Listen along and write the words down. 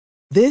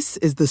This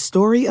is the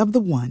story of the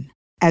one.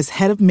 As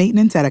head of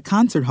maintenance at a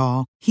concert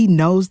hall, he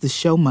knows the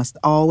show must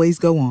always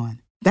go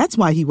on. That's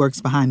why he works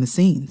behind the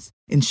scenes,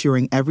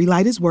 ensuring every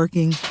light is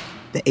working,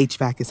 the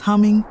HVAC is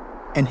humming,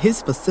 and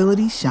his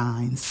facility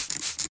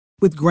shines.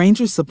 With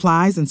Grainger's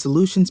supplies and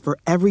solutions for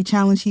every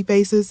challenge he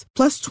faces,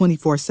 plus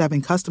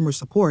 24/7 customer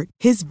support,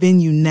 his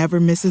venue never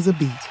misses a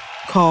beat.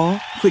 Call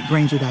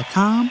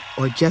quickgrainger.com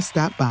or just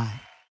stop by.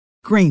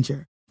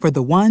 Grainger, for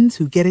the ones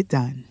who get it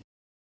done.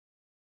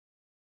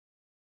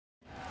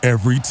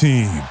 Every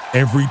team,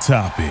 every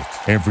topic,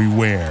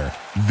 everywhere.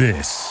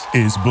 This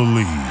is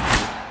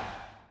Believe.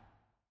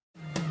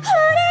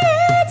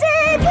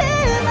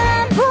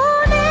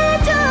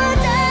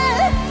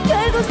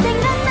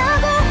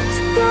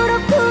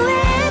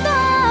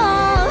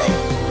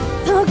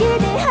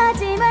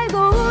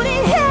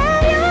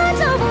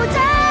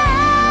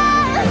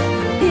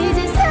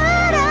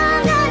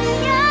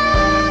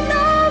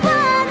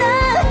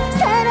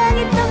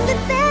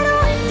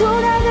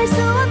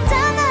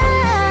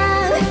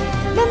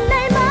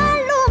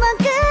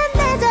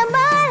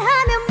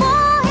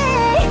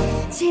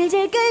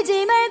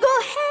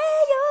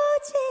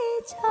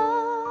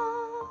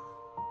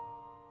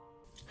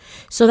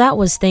 So that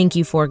was Thank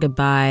You for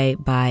Goodbye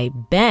by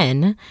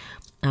Ben.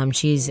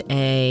 She's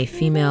a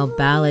female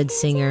ballad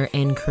singer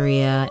in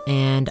Korea,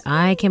 and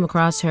I came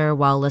across her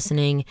while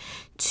listening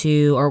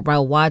to, or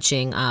while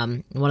watching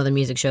one of the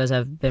music shows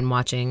I've been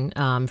watching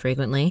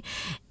frequently,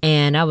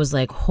 and I was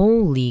like,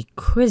 holy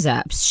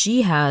crizaps,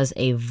 she has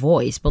a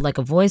voice, but like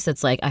a voice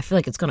that's like, I feel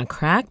like it's gonna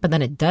crack, but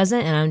then it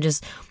doesn't, and I'm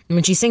just,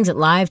 when she sings it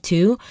live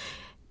too,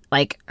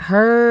 like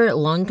her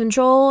lung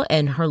control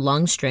and her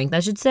lung strength,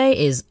 I should say,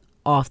 is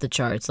off the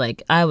charts.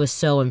 Like, I was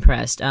so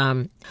impressed.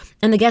 And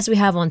the guests we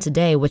have on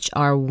today, which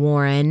are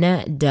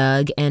Warren,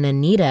 Doug, and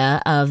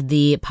Anita of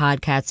the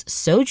podcast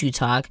Soju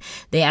Talk,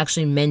 they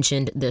actually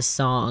mentioned this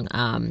song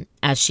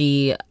as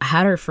she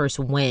had her first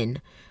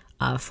win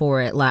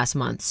for it last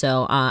month.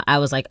 So I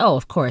was like, oh,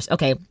 of course.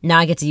 Okay, now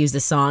I get to use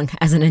this song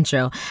as an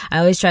intro. I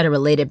always try to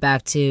relate it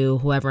back to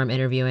whoever I'm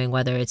interviewing,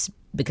 whether it's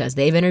because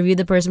they've interviewed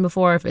the person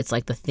before, if it's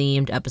like the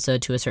themed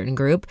episode to a certain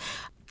group.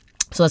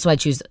 So that's why I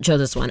chose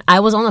this one. I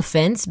was on the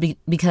fence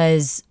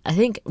because I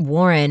think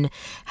Warren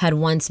had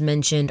once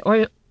mentioned,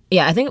 a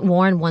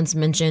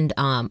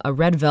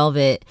Red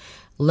Velvet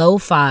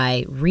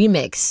lo-fi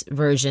remix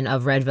version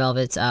of Red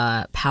Velvet's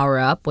Power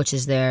Up, which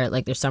is their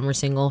summer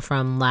single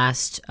from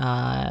last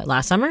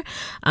summer.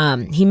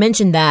 He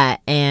mentioned that,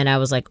 and I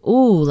was like,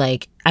 ooh,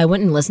 like, I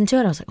went and listened to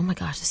it. I was like, oh my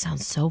gosh, this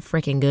sounds so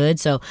freaking good.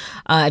 So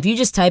if you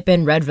just type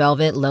in Red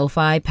Velvet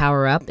Lo-Fi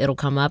Power Up, it'll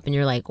come up and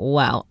you're like,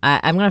 wow,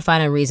 I'm going to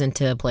find a reason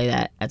to play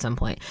that at some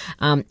point.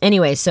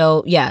 Anyway,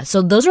 so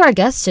those are our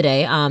guests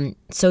today.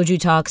 Soju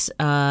Talks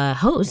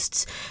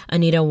hosts,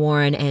 Anita,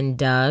 Warren, and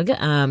Doug.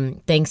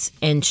 Thanks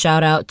and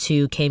shout out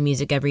to K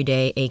Music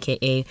Everyday,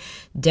 aka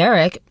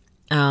Derek,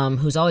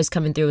 who's always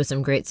coming through with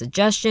some great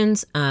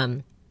suggestions.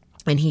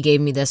 And he gave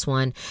me this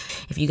one.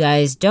 If you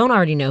guys don't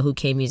already know who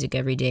K Music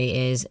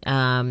Everyday is,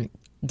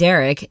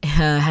 Derek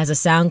has a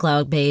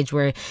SoundCloud page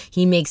where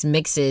he makes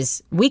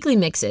mixes, weekly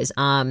mixes,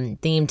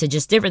 themed to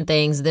just different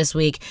things. This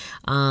week,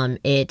 last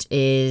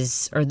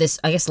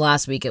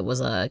week it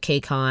was a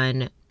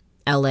KCON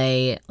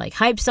LA like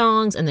hype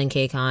songs, and then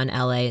KCON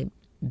LA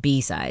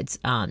B-sides.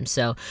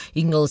 So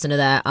you can go listen to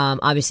that.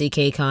 Obviously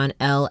KCON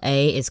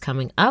LA is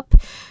coming up.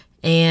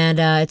 And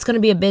it's going to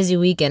be a busy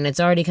weekend. It's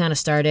already kind of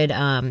started.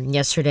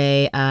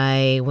 Yesterday,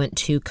 I went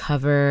to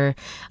cover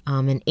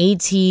an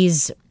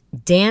ATEEZ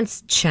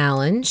dance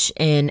challenge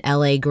in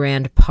LA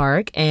Grand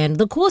Park. And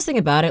the coolest thing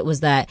about it was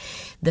that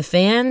the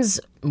fans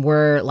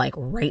were like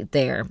right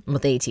there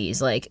with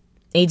ATEEZ. Like,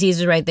 ATEEZ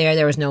was right there.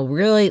 There was no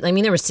really, I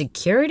mean, there was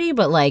security,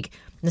 but like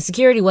the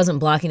security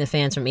wasn't blocking the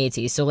fans from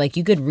ATEEZ. So like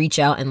you could reach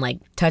out and like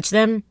touch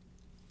them.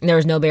 There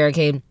was no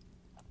barricade.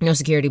 No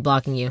security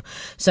blocking you.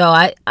 So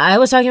I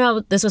was talking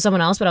about this with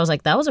someone else, but I was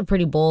like, that was a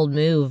pretty bold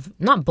move.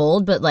 Not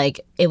bold, but like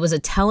it was a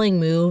telling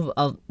move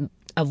of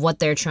what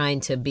they're trying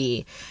to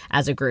be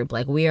as a group.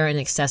 Like, we are an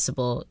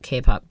accessible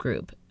K-pop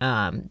group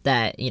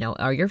that, you know,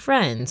 are your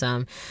friends.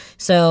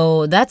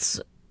 So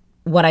that's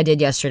what I did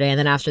yesterday. And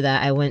then after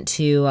that, I went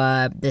to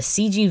the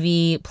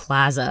CGV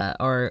Plaza,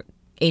 or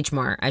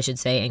H-Mart, I should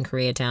say, in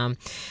Koreatown.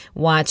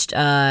 Watched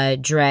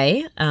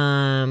Dre,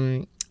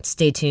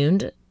 Stay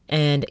Tuned,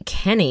 and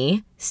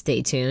Kenny,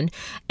 Stay Tuned,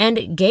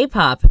 and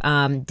Gay-Pop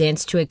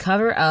danced to a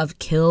cover of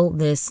Kill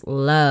This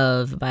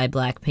Love by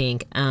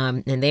Blackpink,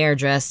 and they are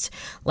dressed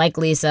like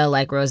Lisa,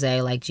 like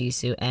Rosé, like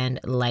Jisoo, and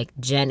like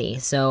Jennie.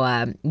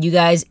 So you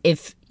guys,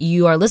 if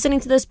you are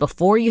listening to this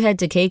before you head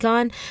to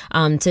KCON,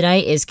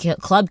 tonight is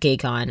Club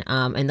KCON,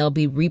 and they'll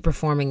be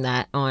re-performing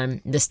that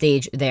on the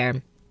stage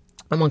there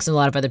amongst a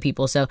lot of other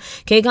people. So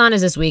KCON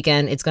is this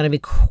weekend. It's going to be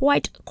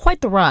quite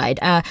the ride.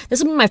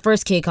 This will be my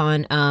first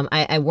KCON.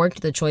 I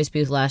worked the Choice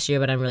booth last year,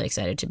 but I'm really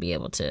excited to be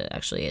able to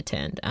actually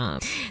attend.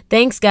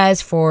 Thanks,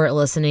 guys, for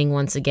listening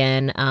once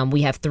again.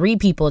 We have 3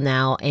 people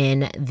now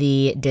in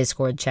the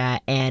Discord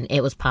chat, and it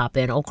was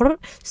popping.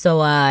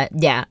 So,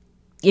 yeah.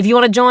 if you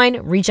want to join,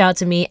 reach out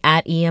to me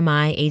at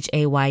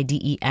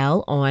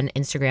EMIHAYDEL on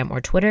Instagram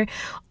or Twitter,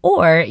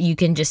 or you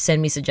can just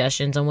send me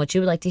suggestions on what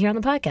you would like to hear on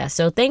the podcast.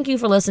 So thank you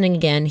for listening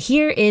again.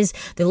 Here is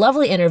the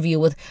lovely interview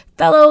with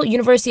fellow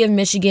University of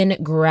Michigan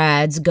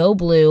grads, Go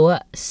Blue,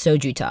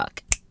 Soju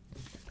Talk.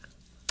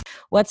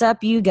 What's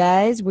up, you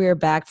guys? We're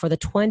back for the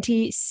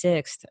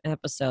 26th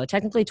episode.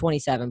 Technically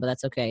 27, but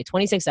that's okay.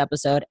 26th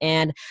episode.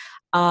 And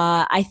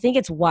I think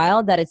it's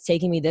wild that it's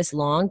taking me this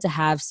long to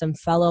have some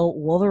fellow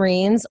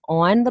Wolverines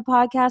on the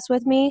podcast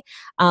with me.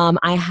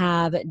 I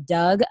have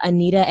Doug,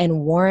 Anita,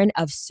 and Warren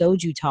of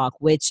Soju Talk,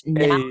 which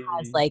now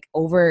has like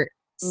over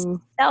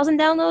 6,000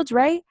 downloads,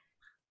 right?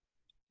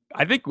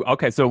 I think,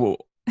 okay, so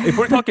if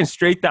we're talking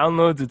straight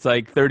downloads, it's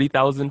like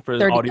 30,000 for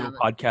the audio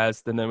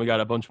podcast, and then we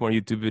got a bunch more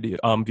YouTube video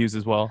views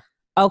as well.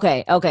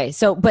 Okay.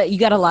 So, but you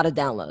got a lot of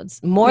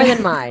downloads, more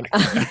than mine.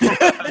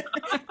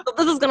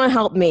 This is gonna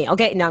help me.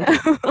 Okay, no.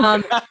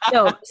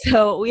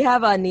 So we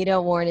have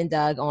Anita, Warren, and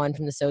Doug on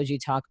from the Soju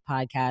Talk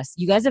podcast.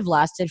 You guys have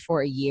lasted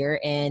for a year,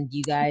 and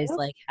you guys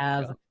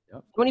have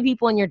 20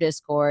 people in your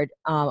Discord,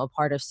 a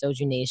part of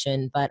Soju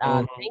Nation. But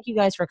thank you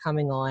guys for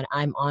coming on.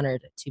 I'm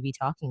honored to be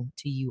talking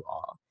to you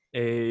all.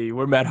 Hey,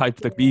 we're mad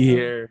hyped to be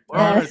here.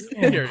 Yes.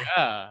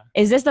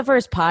 Is this the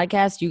first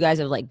podcast you guys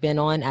have like been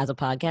on as a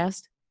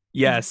podcast?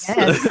 Yes.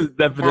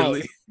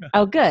 Definitely. Nice.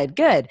 Oh, good.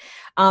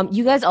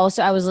 You guys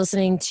also, I was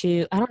listening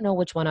to, I don't know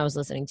which one I was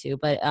listening to,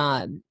 but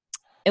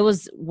it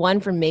was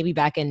one from maybe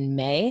back in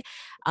May.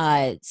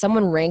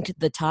 Someone ranked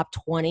the top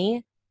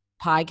 20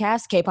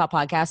 podcasts, K-pop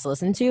podcasts to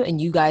listen to,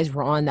 and you guys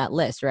were on that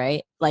list,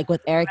 right? Like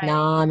with Eric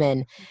Nam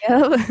and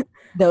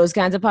those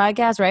kinds of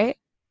podcasts, right?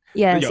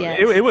 Yes.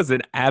 It was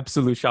an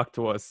absolute shock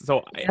to us.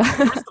 So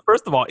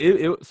first of all,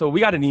 so we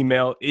got an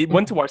email. It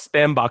went to our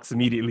spam box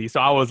immediately.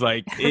 So I was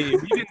like, we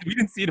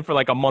didn't see it for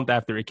like a month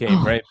after it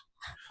came, right?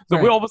 So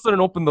we all of a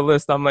sudden opened the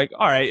list. I'm like,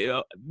 all right,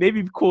 maybe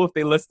it'd be cool if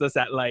they list us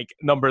at like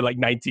number like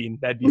 19.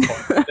 That'd be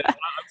fun. I'm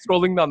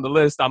scrolling down the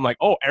list. I'm like,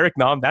 oh, Eric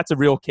Nam, that's a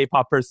real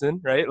K-pop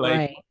person, right?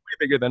 Like way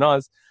bigger than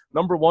us.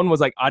 Number 1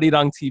 was like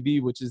Arirang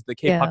TV, which is the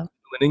K-pop channel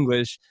in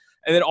English.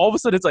 And then all of a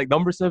sudden, it's like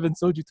number 7,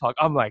 Soju Talk.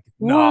 I'm like,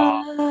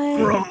 nah,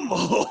 bro.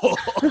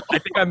 I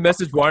think I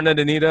messaged Warren and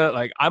Anita.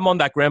 Like, I'm on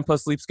that Grand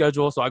Plus sleep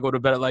schedule, so I go to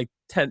bed at like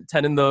 10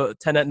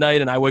 at night,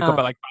 and I wake up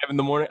at like 5 in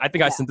the morning. I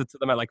think I sent it to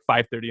them at like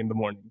 5:30 in the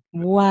morning.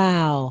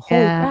 Wow,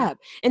 holy crap!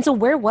 And so,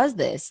 where was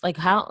this? Like,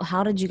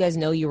 how did you guys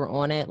know you were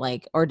on it?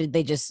 Like, or did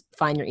they just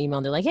find your email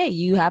and they're like, hey,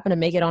 you happen to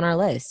make it on our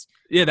list?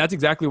 Yeah, that's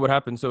exactly what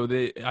happened. So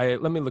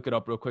let me look it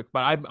up real quick.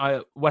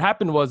 But what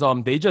happened was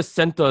they just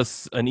sent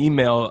us an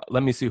email.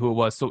 Let me see who it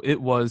was. So it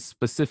was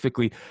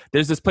specifically,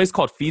 there's this place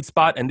called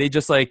FeedSpot, and they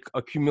just like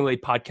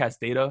accumulate podcast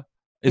data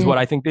is what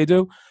I think they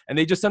do. And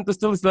they just sent us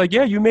the list. Like,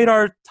 yeah, you made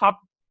our top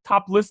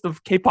list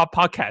of K-pop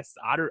podcasts.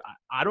 I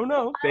don't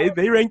know.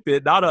 They ranked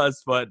it, not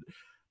us, but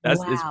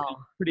it's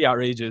pretty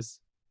outrageous.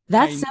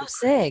 That's so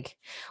sick.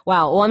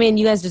 Wow. Well, I mean,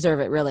 you guys deserve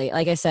it, really.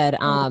 Like I said,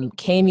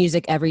 K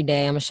Music every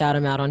day. I'm going to shout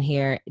him out on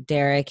here.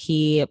 Derek,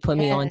 he put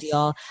me on to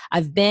y'all.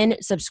 I've been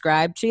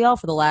subscribed to y'all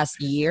for the last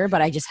year,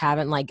 but I just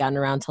haven't like gotten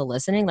around to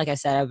listening. Like I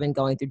said, I've been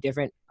going through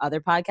different other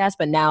podcasts,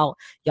 but now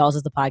y'all's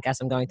is the podcast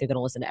I'm going through. Going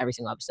to listen to every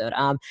single episode.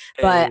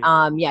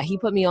 Yeah, he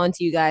put me on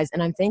to you guys,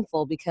 and I'm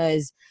thankful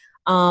because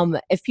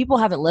if people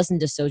haven't listened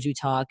to Soju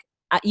Talk,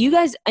 you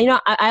guys, I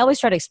always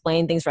try to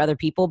explain things for other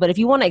people, but if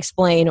you want to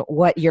explain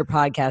what your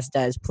podcast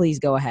does, please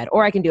go ahead,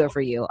 or I can do it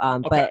for you.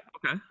 But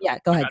yeah,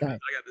 go ahead.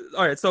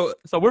 All right. So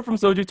we're from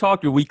Soju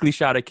Talk, your weekly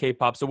shot at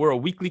K-pop. So we're a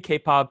weekly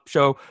K-pop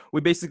show.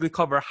 We basically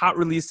cover hot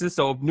releases.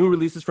 So new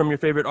releases from your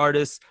favorite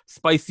artists,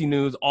 spicy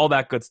news, all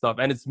that good stuff.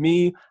 And it's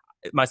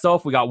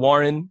myself, we got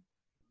Warren.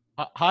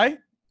 Hi.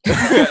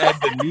 And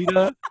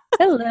Anita.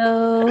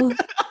 Hello.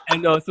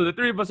 And so the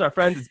three of us are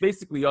friends. It's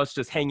basically us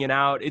just hanging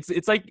out.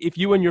 It's like if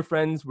you and your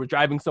friends were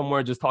driving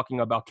somewhere just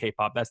talking about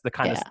K-pop. That's the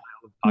kind of style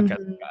of podcast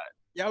we got.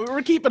 Yeah,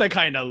 we're keeping it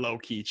kind of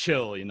low-key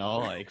chill,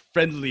 like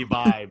friendly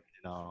vibe,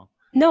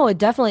 No, it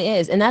definitely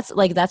is. And that's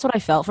what I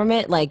felt from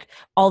it. Like,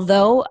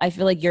 although I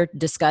feel like your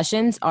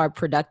discussions are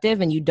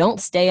productive and you don't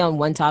stay on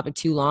one topic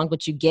too long,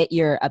 but you get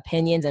your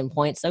opinions and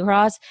points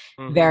across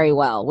very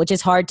well, which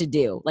is hard to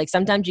do. Like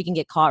sometimes you can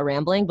get caught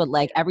rambling, but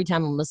like every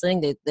time I'm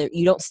listening,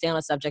 you don't stay on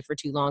a subject for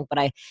too long, but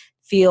I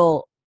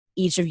feel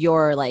each of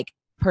your like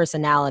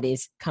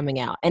personalities coming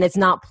out, and it's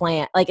not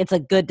planned. Like it's a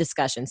good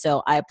discussion,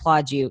 so I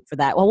applaud you for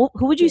that. Well,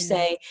 who would you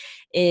say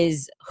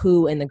is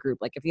who in the group?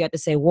 Like if you had to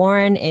say,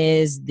 Warren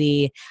is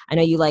I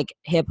know you like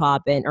hip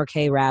hop or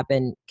K rap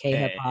and K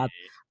hip hop.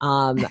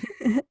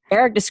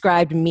 Eric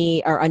described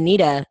me or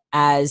Anita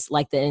as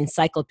like the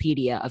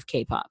encyclopedia of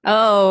K-pop.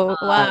 Oh,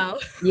 wow.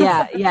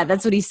 Yeah,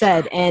 that's what he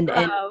said. And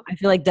I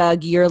feel like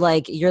Doug, you're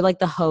like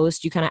the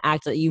host. You kind of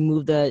act like you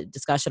move the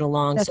discussion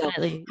along.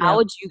 Definitely, so how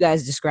would you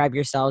guys describe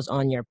yourselves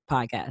on your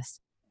podcast?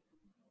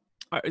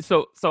 All right,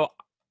 so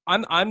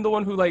I'm the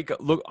one who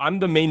I'm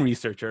the main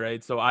researcher,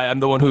 right? So I'm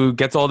the one who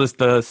gets all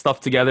the stuff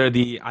together.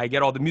 I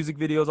get all the music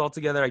videos all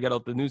together. I get all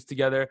the news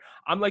together.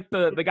 I'm like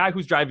the guy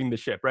who's driving the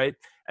ship, right?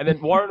 And then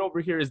Warren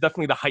over here is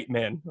definitely the hype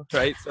man,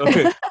 right? So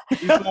he's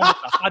the one with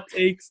the hot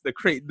takes,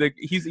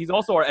 he's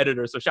also our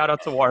editor. So shout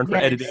out to Warren for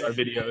editing our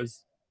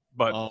videos.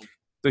 But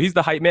so he's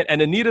the hype man,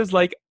 and Anita's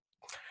like,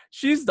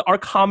 she's our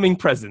calming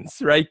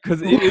presence, right?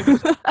 Because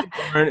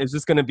it's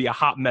just going to be a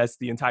hot mess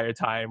the entire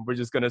time. We're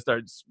just going to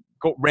start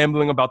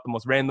rambling about the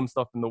most random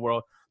stuff in the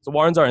world. So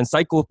Warren's our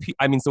encyclopedia.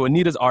 So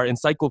Anita's our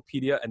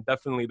encyclopedia and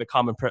definitely the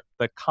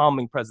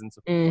calming presence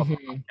of the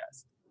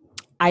podcast.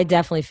 I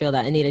definitely feel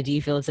that. Anita, do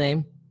you feel the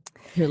same?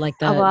 You're like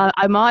that. Well,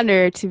 I'm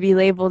honored to be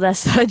labeled as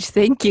such.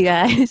 Thank you,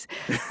 guys.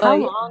 How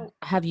long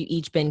have you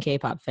each been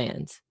K-pop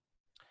fans?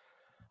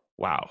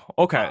 Wow.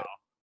 Okay.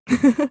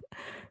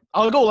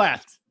 I'll go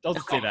last. I'll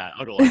just say that.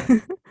 I'll go last. All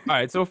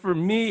right. So for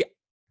me,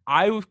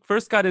 I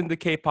first got into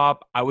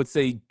K-pop, I would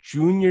say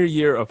junior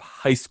year of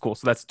high school.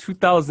 So that's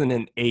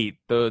 2008.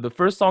 The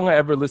first song I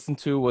ever listened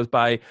to was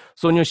by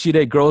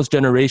Soyeonshide, Girls'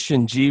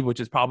 Generation G, which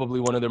is probably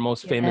one of their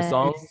most famous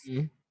songs.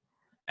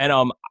 And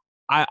I'm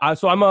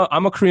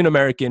a Korean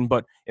American,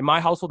 but in my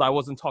household I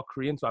wasn't taught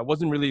Korean, so I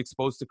wasn't really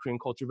exposed to Korean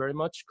culture very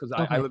much because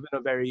I live in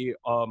a very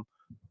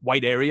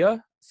white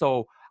area.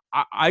 So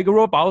I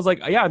grew up, I was like,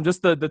 yeah, I'm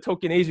just the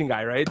token Asian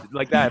guy, right?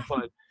 Like that.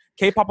 But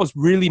K-pop was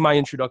really my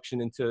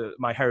introduction into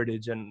my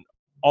heritage and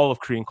all of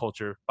Korean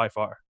culture by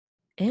far.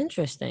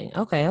 Interesting.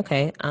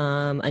 Okay.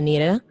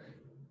 Anita?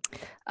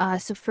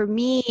 So for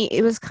me,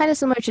 it was kind of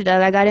similar to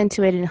that. I got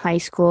into it in high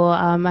school.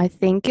 I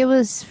think it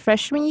was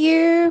freshman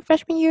year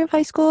of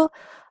high school.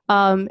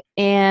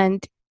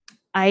 And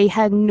I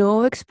had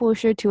no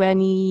exposure to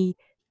any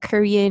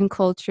Korean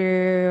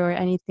culture or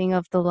anything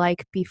of the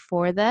like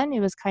before then.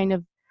 It was kind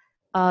of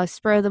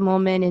spur of the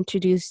moment,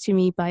 introduced to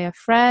me by a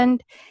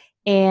friend.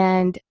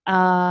 And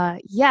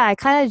I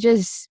kind of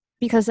just,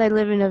 because I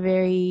live in a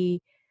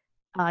very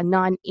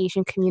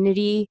non-Asian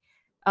community,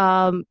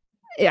 I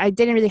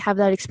didn't really have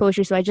that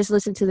exposure, so I just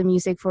listened to the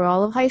music for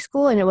all of high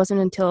school, and it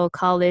wasn't until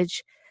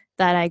college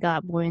that I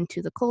got more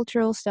into the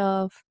cultural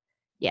stuff.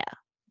 Yeah.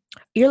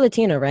 You're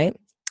Latina, right?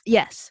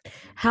 Yes.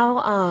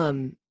 How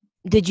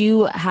did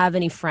you have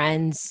any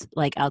friends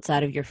like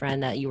outside of your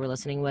friend that you were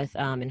listening with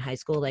in high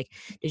school? Like,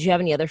 did you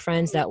have any other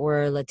friends that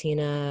were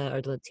Latina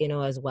or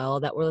Latino as well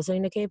that were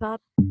listening to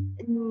K-pop?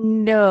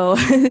 No.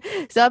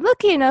 So I'm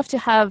lucky enough to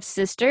have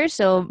sisters.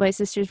 So my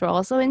sisters were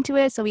also into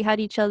it. So we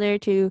had each other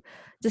to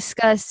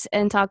discuss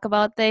and talk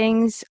about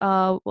things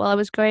while I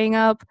was growing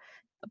up.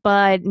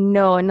 But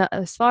no,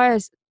 as far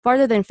as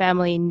farther than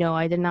family, no,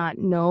 I did not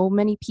know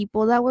many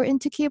people that were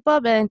into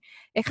K-pop. And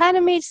it kind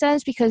of made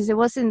sense because it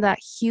wasn't that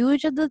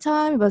huge at the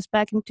time. It was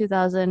back in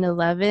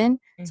 2011.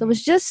 So it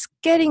was just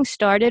getting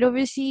started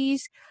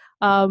overseas.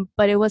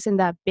 But it wasn't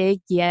that big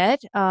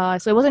yet.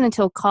 So it wasn't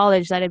until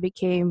college that it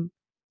became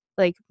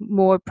like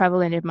more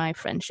prevalent in my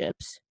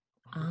friendships.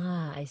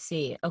 Ah, I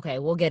see. Okay,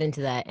 we'll get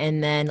into that.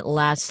 And then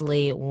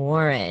lastly,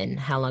 Warren,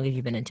 how long have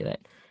you been into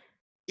it?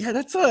 Yeah,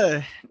 it's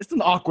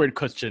an awkward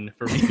question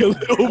for me a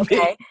little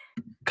bit.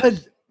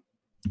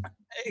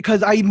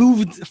 Because I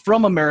moved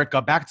from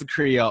America back to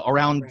Korea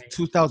around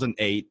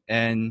 2008,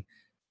 and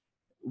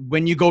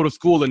when you go to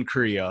school in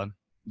Korea,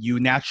 you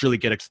naturally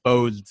get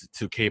exposed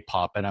to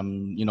K-pop. And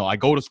I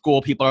go to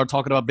school, people are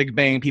talking about Big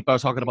Bang, people are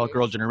talking about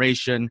Girls'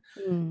 Generation.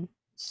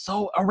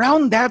 So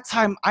around that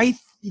time, I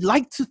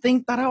like to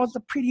think that I was a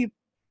pretty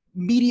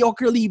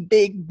mediocrely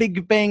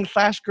Big Bang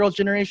 / Girls'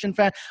 Generation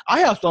fan.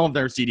 I have some of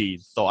their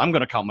CDs, so I'm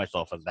gonna count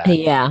myself as that.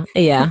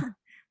 Yeah.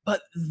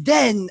 But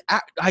then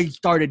I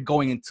started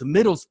going into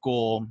middle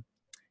school,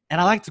 and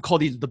I like to call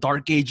these the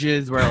dark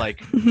ages, where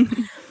like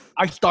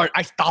I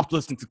stopped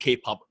listening to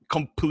K-pop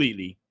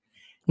completely.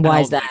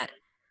 Why is that?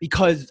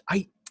 Because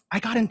I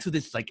got into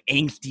this like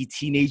angsty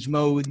teenage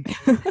mode,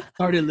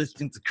 started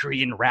listening to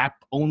Korean rap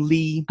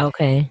only.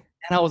 Okay.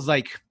 And I was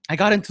like, I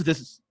got into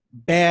this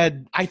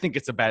I think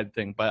it's a bad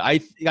thing, but I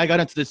got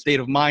into this state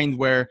of mind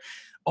where,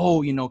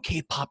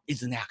 K-pop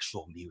isn't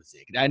actual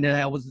music. And then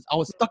I was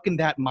stuck in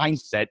that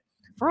mindset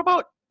for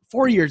about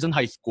 4 years in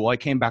high school. I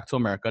came back to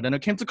America. Then I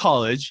came to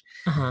college.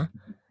 Uh-huh.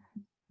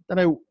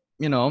 Then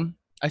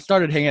I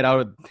started hanging out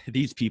with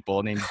these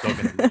people named Doug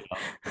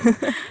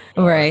and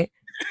Right.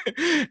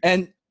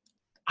 And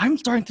I'm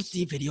starting to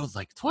see videos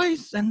like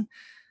Twice, and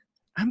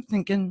I'm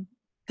thinking,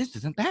 this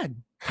isn't bad.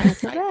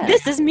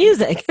 This is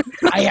music.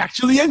 I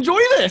actually enjoy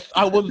this.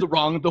 I was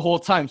wrong the whole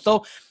time.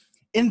 So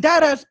in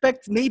that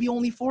aspect, maybe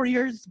only 4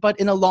 years, but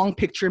in a long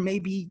picture,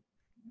 maybe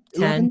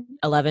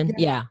 11.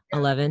 Yeah,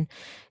 11.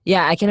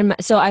 Yeah, I can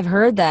imagine. So I've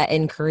heard that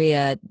in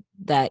Korea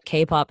that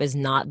K-pop is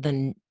not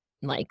the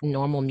like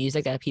normal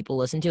music that people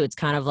listen to. It's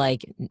kind of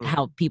like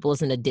how people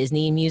listen to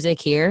Disney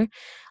music here.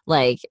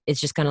 Like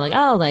it's just kind of like,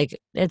 oh, like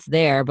it's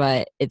there,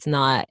 but it's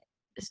not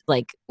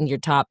like your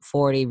top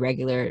 40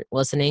 regular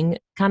listening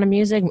kind of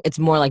music. It's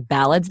more like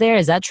ballads there.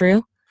 Is that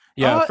true?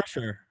 Yeah, for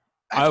sure.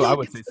 feel I like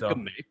would it's say like so.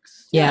 a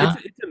mix. Yeah.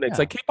 It's a mix. Yeah.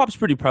 Like K-pop's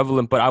pretty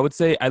prevalent, but I would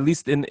say at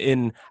least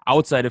in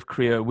outside of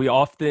Korea, we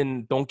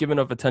often don't give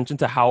enough attention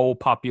to how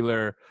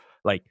popular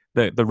like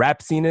the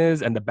rap scene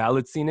is and the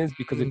ballad scene is,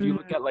 because if you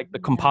look at like the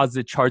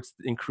composite charts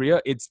in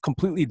Korea, it's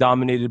completely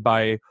dominated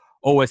by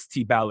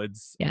OST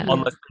ballads. Yeah.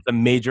 Unless there's a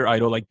major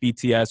idol like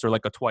BTS or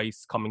like a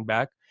Twice coming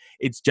back,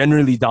 it's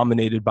generally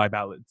dominated by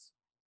ballads.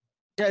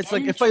 Yeah, it's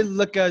like if I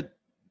look at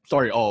if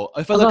I Oh,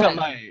 look go at ahead.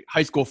 my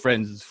high school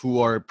friends who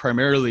are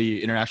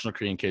primarily international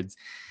Korean kids,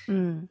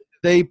 Mm.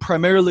 they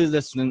primarily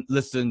listen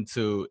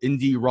to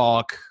indie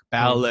rock,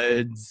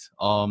 ballads,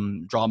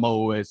 drama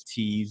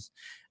OSTs,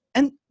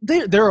 and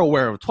they're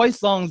aware of Twice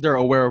songs, they're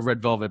aware of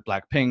Red Velvet,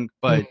 Blackpink,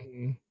 but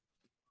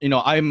you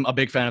know, I'm a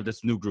big fan of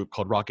this new group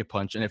called Rocket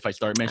Punch, and if I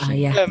start Oh,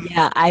 mentioning yeah. them,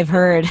 Yeah, I've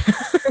heard.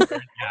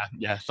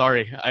 yeah,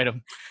 sorry, I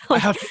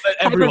have to let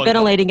everyone know.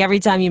 Hyperventilating every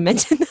time you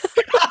mention that.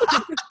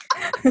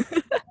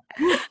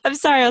 I'm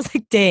sorry. I was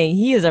like, dang,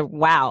 he is a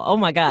wow. Oh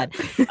my God.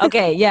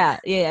 Okay. Yeah.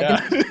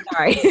 Yeah.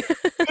 Sorry.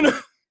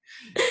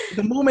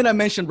 The moment I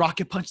mention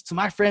Rocket Punch to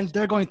my friends,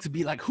 they're going to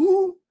be like,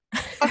 who?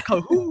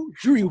 Aka who?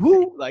 Jury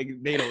who? Like,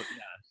 they don't,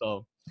 yeah.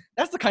 So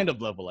that's the kind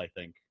of level, I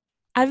think.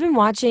 I've been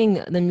watching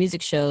the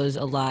music shows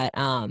a lot,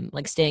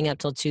 like staying up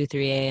till 2,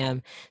 3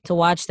 a.m. to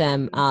watch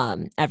them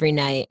every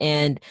night.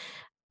 And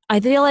I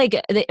feel like,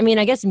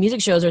 I guess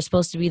music shows are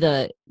supposed to be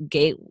the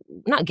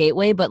not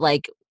gateway, but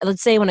like,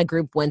 let's say when a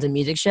group wins a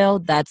music show,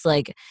 that's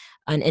like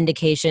an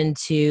indication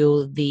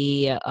to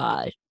the,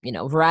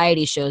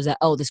 variety shows that,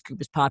 oh, this group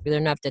is popular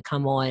enough to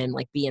come on and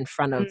like be in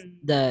front of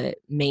the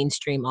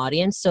mainstream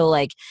audience. So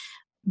like,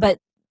 but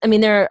I mean,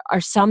 there are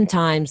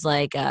sometimes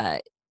like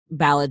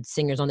ballad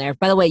singers on there.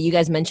 By the way, you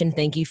guys mentioned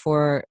Thank You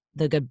for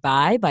the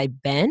Goodbye by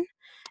Ben.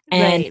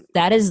 And Right.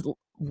 that is,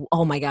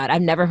 oh my God,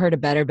 I've never heard a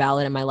better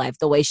ballad in my life.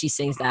 The way she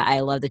sings that, I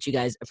love that you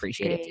guys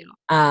appreciate it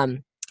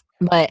too.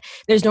 But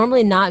there's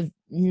normally not,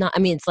 I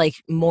mean, it's like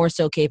more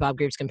so K-pop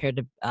groups compared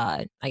to,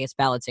 I guess,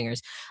 ballad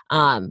singers.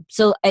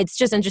 So it's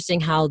just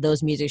interesting how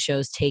those music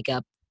shows take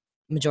up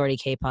majority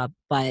K-pop,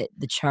 but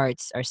the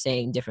charts are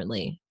saying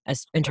differently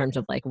as in terms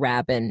of like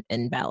rap and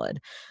ballad.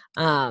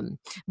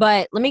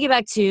 But let me get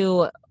back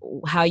to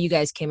how you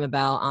guys came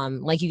about.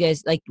 Like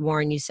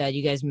Warren, you said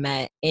you guys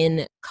met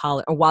in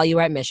college or while you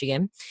were at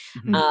Michigan.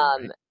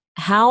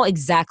 How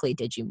exactly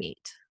did you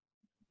meet?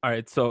 All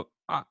right, so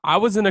I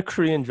was in a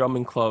Korean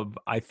drumming club,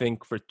 I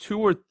think, for 2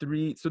 or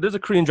 3. So there's a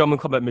Korean drumming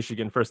club at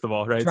Michigan, first of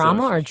all, right?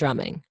 Drama so, or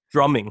drumming?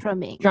 Drumming.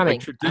 Drumming. Drumming.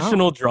 Like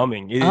traditional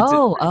drumming.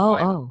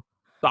 Oh.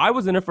 So I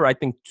was in it for, I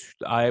think,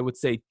 I would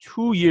say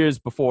 2 years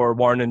before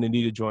Warren and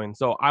Anita joined.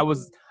 So I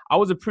was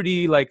a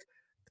pretty, like,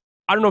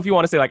 I don't know if you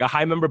want to say like a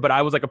high member, but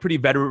I was like a pretty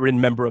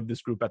veteran member of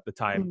this group at the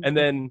time. And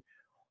then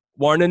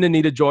Warren and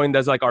Anita joined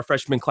as like our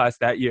freshman class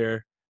that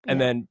year. And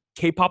then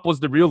K-pop was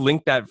the real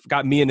link that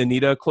got me and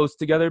Anita close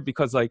together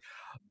because, like,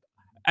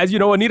 as you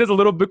know, Anita's a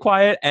little bit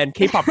quiet, and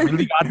K-pop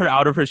really got her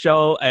out of her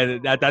shell,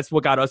 and that's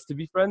what got us to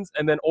be friends.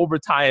 And then over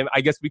time,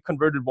 I guess we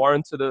converted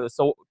Warren to the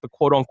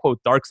quote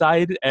unquote dark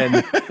side, and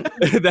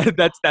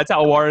that's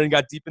how Warren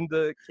got deep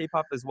into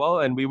K-pop as well.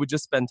 And we would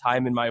just spend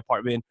time in my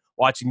apartment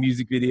watching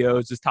music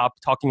videos, just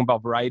talking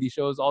about variety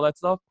shows, all that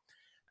stuff.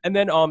 And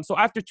then, so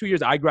after 2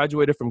 years, I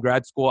graduated from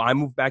grad school. I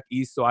moved back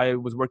east, so I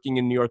was working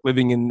in New York,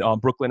 living in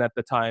Brooklyn at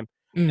the time.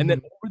 And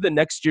then over the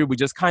next year, we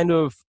just kind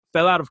of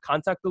fell out of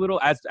contact a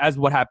little, as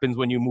what happens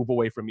when you move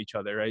away from each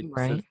other, right?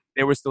 Right. So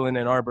they were still in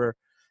Ann Arbor,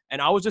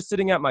 and I was just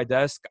sitting at my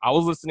desk. I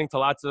was listening to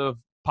lots of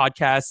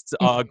podcasts,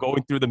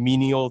 going through the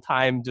menial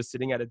time, just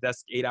sitting at a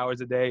desk 8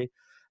 hours a day.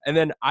 And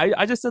then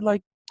I just said,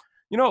 like,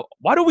 you know,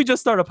 why don't we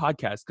just start a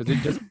podcast? Because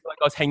it just felt like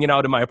I was hanging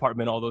out in my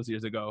apartment all those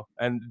years ago,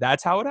 and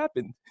that's how it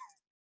happened.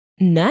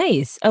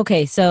 Nice.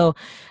 Okay, so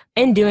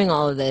in doing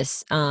all of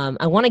this,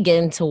 I want to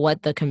get into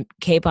what the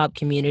K-pop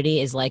community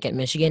is like at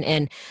Michigan.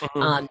 And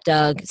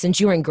Doug, since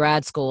you were in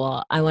grad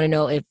school, I want to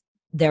know if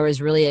there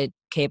was really a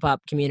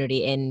K-pop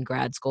community in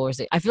grad school.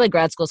 I feel like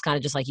grad school is kind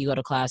of just like you go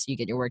to class, you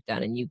get your work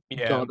done, and you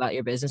go about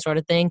your business sort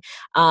of thing.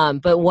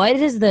 But what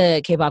is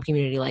the K-pop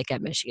community like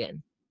at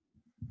Michigan?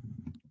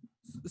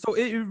 So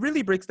it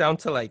really breaks down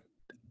to like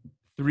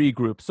 3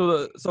 groups.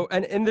 So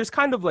and there's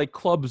kind of like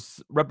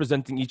clubs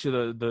representing each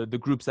of the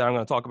groups that I'm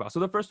going to talk about. So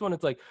the first one,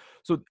 it's like,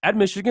 so at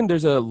Michigan,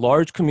 there's a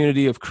large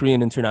community of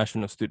Korean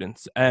international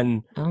students,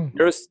 and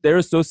their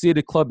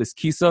associated club is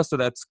KISA. So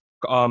that's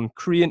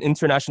Korean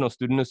International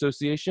Student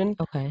Association.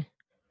 Okay.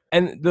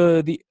 And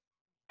the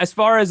as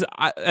far as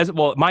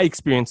well, my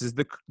experience is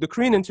the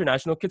Korean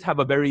international kids have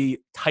a very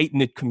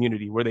tight-knit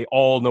community where they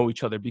all know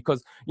each other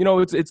because, you know,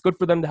 it's good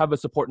for them to have a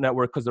support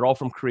network because they're all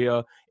from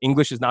Korea.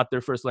 English is not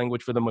their first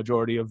language for the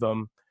majority of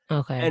them.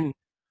 Okay. And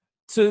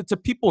to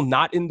people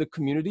not in the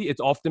community, it's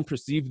often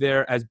perceived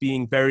there as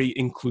being very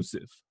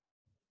inclusive.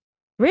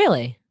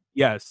 Really?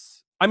 Yes.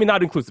 I mean,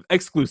 not inclusive,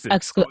 exclusive.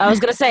 I was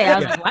going to say, I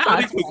was like, wow.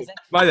 Not That's inclusive.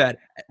 My bad.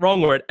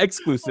 Wrong word.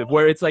 Exclusive.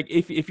 Where it's like,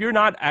 if you're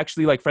not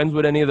actually like friends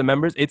with any of the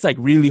members, it's like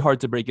really hard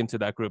to break into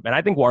that group. And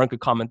I think Warren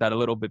could comment that a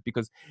little bit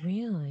because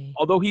really,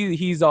 although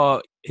he's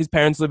his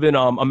parents live in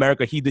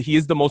America, he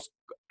is the most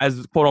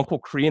as quote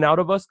unquote Korean out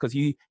of us because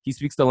he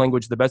speaks the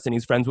language the best and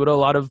he's friends with a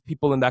lot of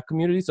people in that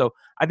community. So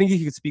I think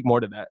he could speak more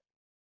to that.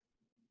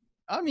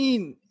 I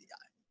mean,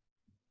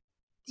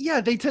 yeah,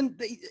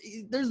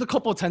 there's a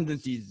couple of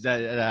tendencies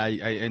that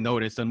I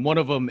noticed, and one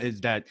of them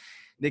is that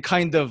they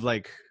kind of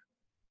like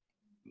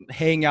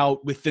hang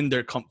out within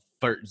their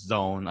comfort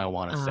zone, I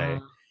want to say.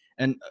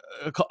 And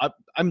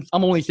I'm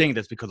only saying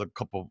this because a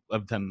couple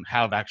of them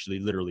have actually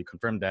literally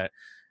confirmed that.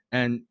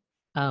 And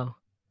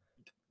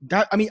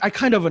that, I mean, I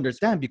kind of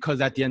understand because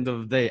at the end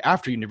of the day,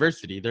 after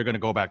university, they're going to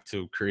go back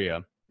to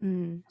Korea.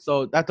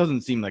 So that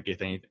doesn't seem like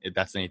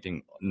that's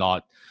anything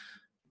not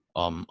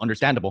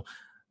understandable.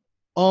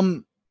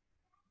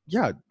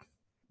 Yeah,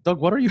 Doug,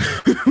 what are you?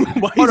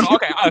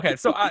 Okay.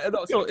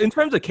 So in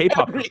terms of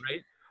K-pop,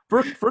 right?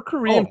 For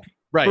Korean,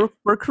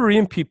 for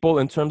Korean people,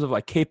 in terms of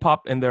like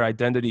K-pop and their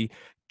identity,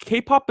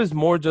 K-pop is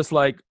more just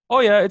like, oh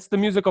yeah, it's the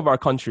music of our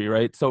country,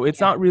 right? So it's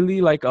not really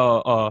like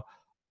a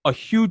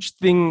huge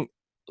thing.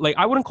 Like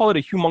I wouldn't call it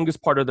a humongous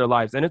part of their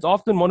lives, and it's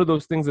often one of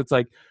those things. It's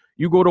like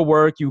you go to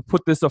work, you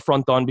put this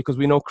affront on because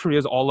we know Korea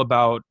is all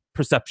about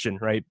perception,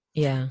 right?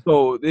 Yeah.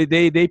 So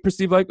they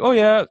perceive like, oh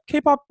yeah,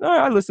 K-pop,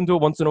 I listen to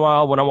it once in a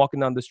while when I'm walking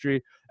down the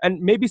street, and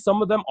maybe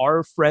some of them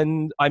are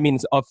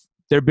of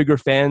they're bigger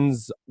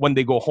fans when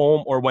they go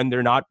home or when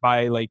they're not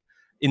by like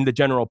in the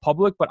general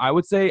public. But I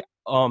would say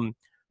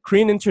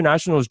Korean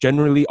internationals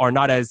generally are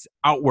not as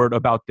outward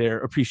about their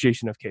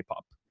appreciation of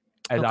K-pop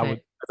as I would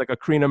as like a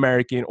Korean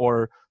American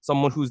or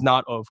someone who's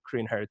not of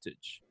Korean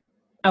heritage.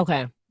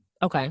 Okay.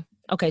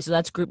 So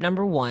that's group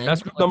number one.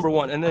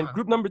 And then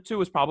group number two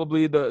is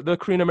probably the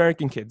Korean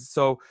American kids.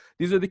 So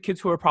these are the kids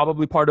who are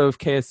probably part of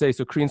KSA,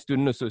 so Korean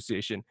Student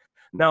Association.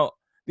 Now,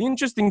 the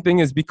interesting thing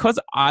is because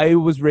I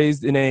was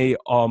raised in a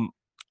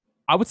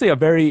I would say a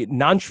very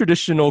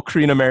non-traditional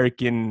Korean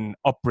American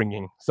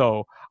upbringing.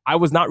 So I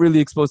was not really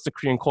exposed to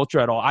Korean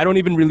culture at all. I don't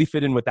even really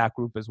fit in with that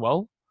group as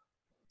well.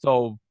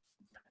 So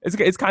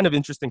it's kind of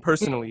interesting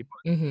personally.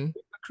 But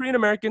Korean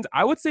Americans,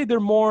 I would say they're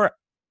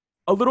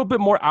a little bit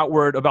more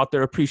outward about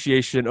their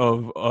appreciation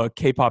of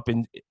K-pop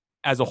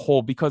as a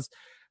whole, because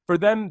for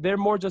them, they're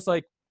more just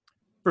like,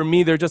 for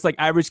me, they're just like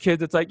average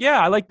kids. It's like, yeah,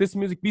 I like this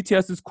music.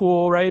 BTS is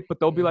cool, right? But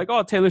they'll be like,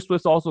 oh, Taylor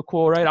Swift's also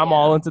cool, right? I'm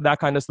all into that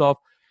kind of stuff.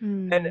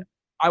 And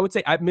I would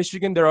say at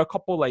Michigan, there are a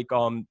couple like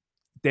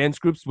dance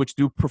groups which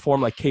do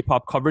perform like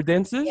K-pop cover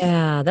dances.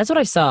 Yeah, that's what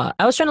I saw.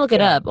 I was trying to look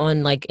it up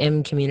on like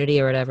M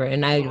Community or whatever,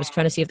 and I was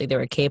trying to see if there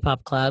were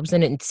K-pop clubs,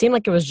 and it seemed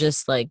like it was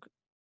just like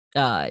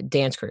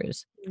dance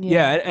crews.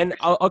 Yeah, and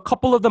a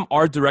couple of them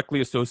are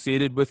directly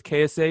associated with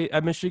KSA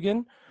at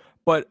Michigan,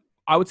 but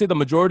I would say the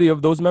majority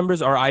of those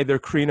members are either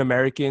Korean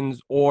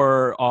Americans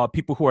or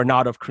people who are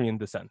not of Korean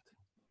descent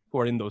who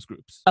are in those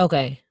groups.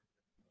 Okay.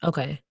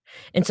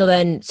 And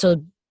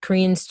so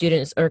Korean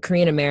students or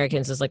Korean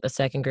Americans is like the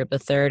second group. The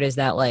third is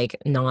that like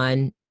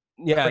non-Korean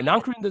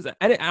descent.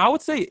 And I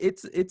would say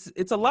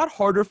it's a lot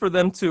harder for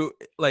them to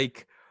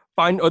like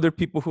find other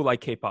people who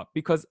like K-pop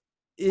because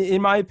in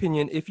my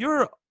opinion, if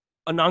you're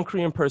a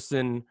non-Korean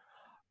person,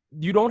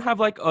 you don't have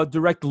like a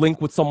direct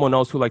link with someone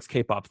else who likes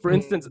K-pop. For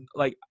instance,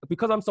 like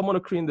because I'm someone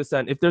of Korean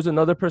descent, if there's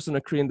another person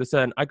of Korean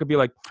descent, I could be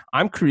like,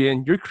 I'm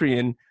Korean, you're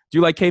Korean. Do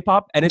you like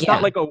K-pop? And it's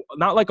not like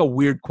a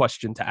weird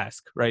question to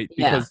ask, right?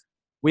 Because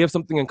we have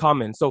something in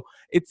common. So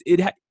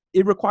it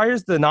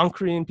requires the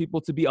non-Korean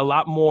people to be a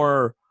lot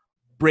more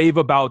brave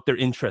about their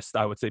interests,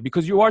 I would say,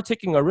 because you are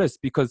taking a risk.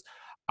 Because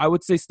I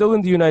would say still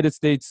in the United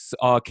States,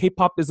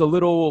 K-pop is a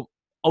little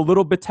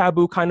bit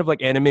taboo, kind of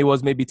like anime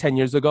was maybe 10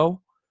 years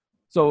ago.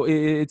 So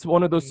it's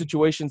one of those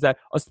situations that,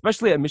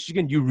 especially at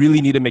Michigan, you really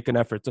need to make an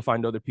effort to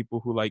find other people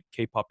who like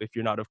K-pop if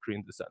you're not of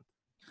Korean descent.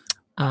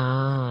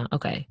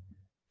 Okay.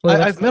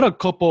 I've met a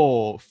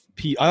couple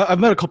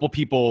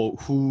people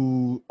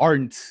who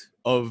aren't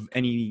of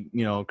any,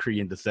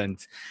 Korean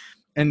descent,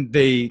 and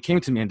they came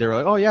to me and they were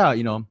like, "Oh yeah,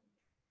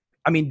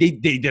 I mean, they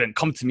didn't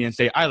come to me and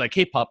say I like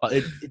K-pop, but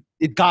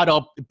it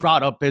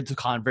brought up into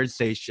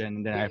conversation,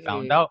 and then I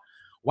found out,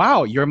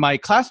 wow, you're my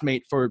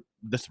classmate for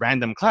this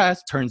random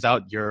class. Turns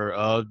out you're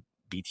a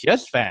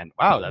BTS fan.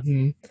 Wow, that's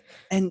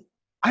and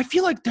I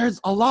feel like there's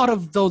a lot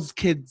of those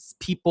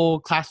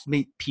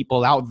classmate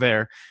people out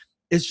there.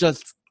 It's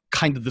just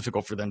kind of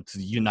difficult for them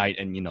to unite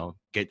and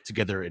get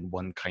together in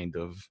one kind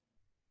of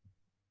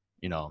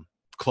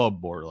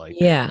club or like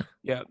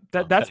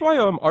that's why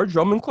our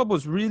drumming club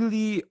was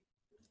really,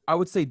 I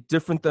would say,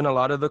 different than a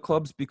lot of the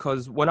clubs,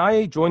 because when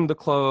I joined the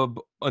club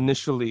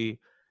initially,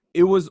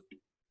 it was,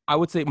 I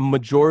would say,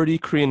 majority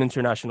Korean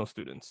international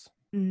students.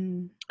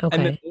 Okay.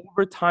 And then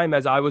over time,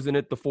 as I was in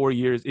it the 4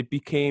 years, it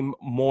became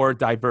more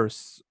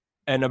diverse.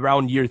 And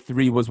around year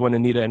 3 was when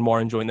Anita and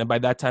Maureen joined. And by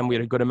that time, we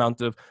had a good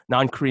amount of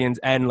non-Koreans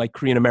and like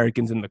Korean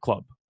Americans in the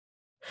club.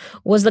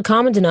 Was the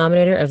common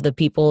denominator of the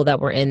people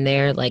that were in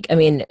there, like, I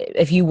mean,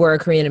 if you were a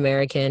Korean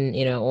American,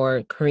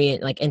 or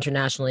Korean, like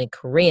internationally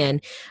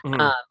Korean,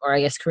 or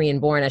I guess Korean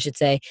born, I should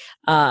say,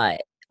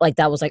 like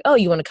that was like, oh,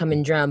 you want to come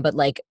and drum. But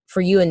like for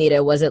you,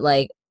 Anita, was it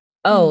like,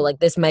 oh, like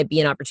this might be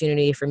an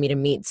opportunity for me to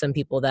meet some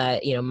people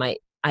that,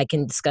 I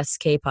can discuss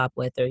K-pop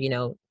with, or,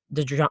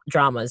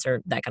 dramas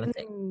or that kind of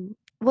thing?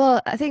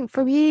 Well, I think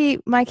for me,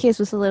 my case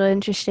was a little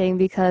interesting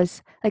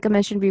because, like I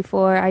mentioned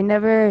before,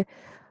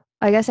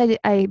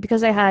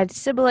 because I had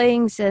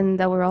siblings and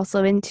that were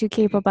also into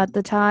K-pop at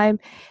the time.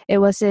 I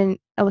wasn't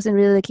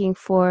really looking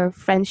for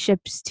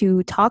friendships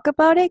to talk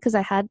about it because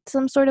I had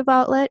some sort of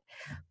outlet.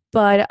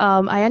 But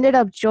I ended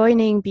up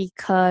joining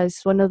because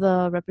one of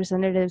the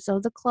representatives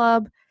of the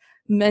club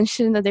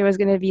mentioned that there was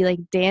going to be like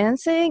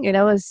dancing, and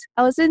I was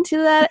into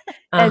that,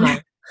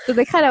 and so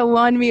they kind of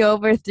won me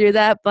over through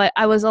that. But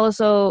I was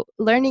also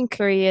learning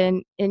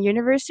Korean in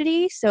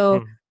university,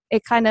 so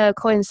it kind of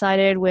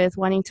coincided with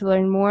wanting to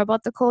learn more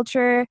about the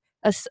culture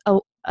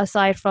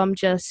aside from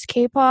just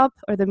K-pop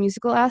or the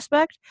musical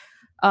aspect.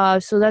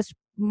 So that's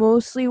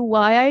mostly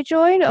why I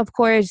joined. Of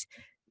course,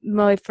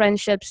 my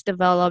friendships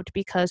developed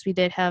because we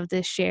did have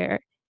this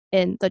share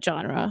in the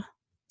genre.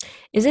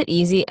 Is it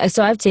easy?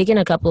 So I've taken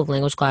a couple of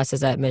language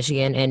classes at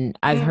Michigan, and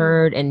I've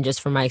heard, and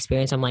just from my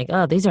experience, I'm like,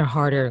 oh, these are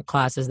harder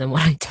classes than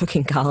what I took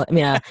in college. I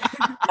mean,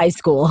 high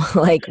school,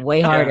 like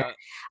way harder.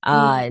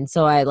 And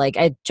so I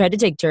tried to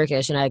take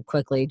Turkish, and I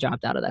quickly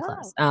dropped out of that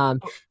class.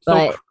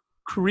 But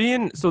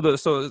Korean, so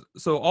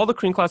all the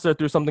Korean classes are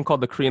through something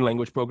called the Korean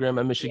language program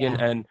at Michigan,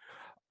 and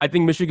I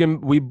think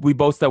Michigan, we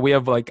boast that we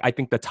have I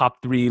think the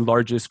top 3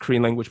 largest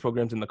Korean language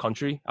programs in the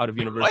country out of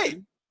university.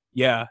 Wait.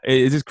 Yeah,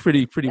 it is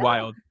pretty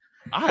wild.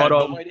 I had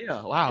no idea.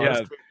 Wow.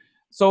 Yeah.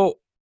 So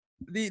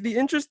the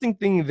interesting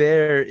thing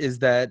there is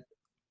that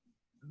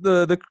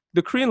the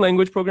Korean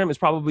language program is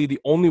probably the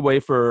only way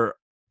for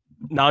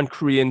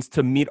non-Koreans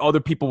to meet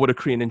other people with a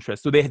Korean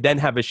interest. So they then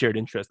have a shared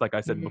interest, like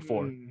I said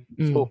before.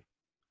 So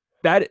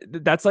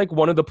that's like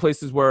one of the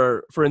places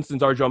where, for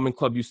instance, our drumming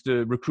club used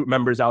to recruit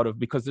members out of,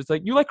 because it's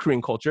like, you like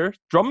Korean culture,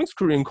 drumming's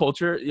Korean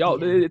culture.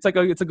 It's like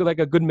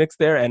a good mix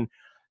there. And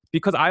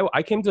because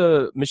I came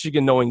to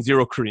Michigan knowing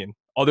zero Korean,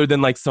 other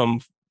than like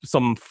some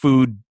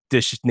food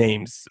dish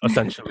names,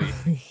 essentially.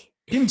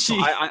 Kimchi.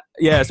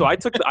 So I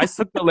took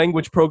the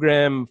language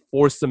program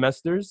 4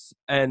 semesters,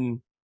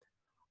 and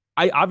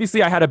I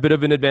had a bit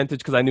of an advantage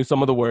because I knew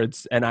some of the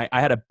words and I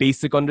had a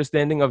basic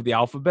understanding of the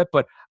alphabet.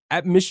 But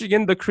at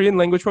Michigan, the Korean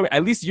language program,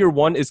 at least year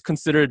 1 is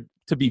considered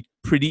to be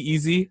pretty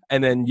easy,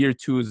 and then year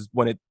 2 is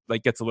when it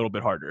gets a little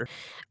bit harder.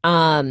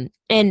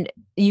 And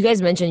you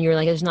guys mentioned you're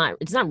like, it's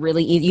not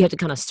really easy. You have to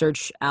kind of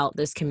search out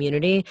this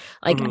community.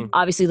 Like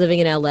obviously living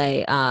in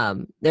LA,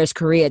 there's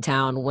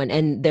Koreatown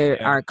and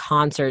there are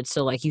concerts,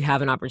 so like you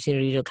have an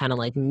opportunity to kind of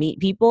like meet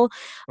people.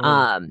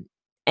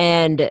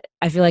 And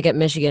I feel like at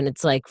Michigan,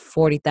 it's like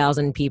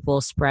 40,000 people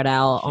spread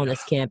out on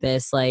this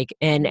campus. Like,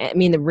 and I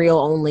mean, the real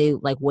only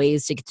like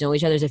ways to get to know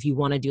each other is if you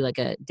want to do like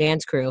a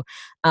dance crew.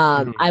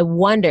 I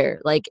wonder,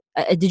 like,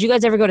 did you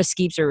guys ever go to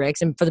Skeeps or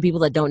Rick's? And for the people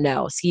that don't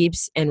know,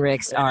 Skeeps and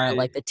Rick's are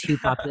like the 2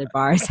 popular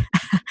bars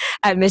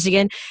at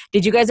Michigan.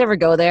 Did you guys ever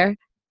go there?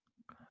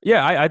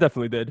 Yeah, I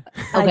definitely did.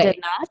 Okay. I did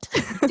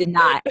not. Did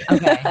not.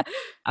 Okay.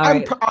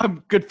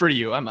 I'm good for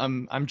you.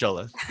 I'm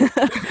jealous.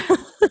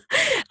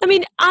 I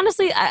mean,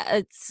 honestly,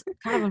 it's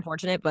kind of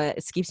unfortunate, but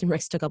Skeeps and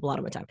Rick's took up a lot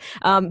of my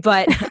time.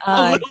 But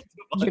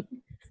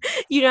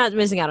you're not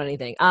missing out on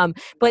anything.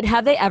 But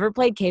have they ever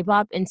played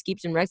K-pop in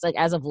Skeeps and Rick's, like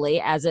as of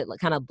late, as it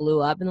kind of blew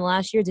up in the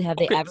last year? Have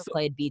they ever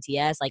played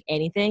BTS, like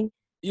anything?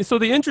 So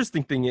the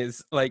interesting thing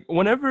is, like,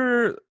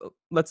 whenever,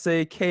 let's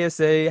say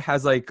KSA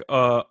has like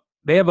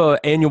they have an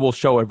annual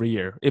show every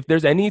year. If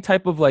there's any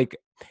type of like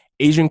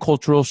Asian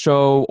cultural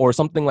show or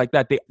something like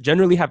that, they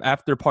generally have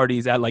after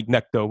parties at like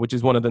Necto, which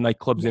is one of the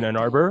nightclubs in Ann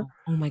Arbor.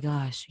 Oh my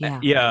gosh, yeah.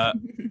 Yeah.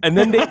 And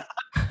then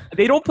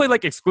they don't play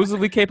like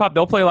exclusively K-pop.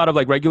 They'll play a lot of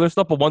like regular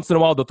stuff, but once in a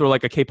while they'll throw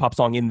like a K-pop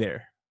song in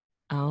there.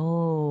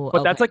 Oh.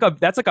 But that's like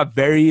a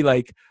very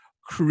like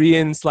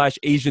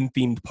Korean/Asian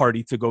themed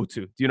party to go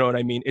to. Do you know what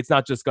I mean? It's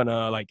not just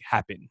gonna like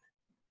happen.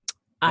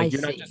 Like,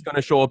 you're not just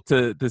gonna show up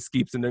to the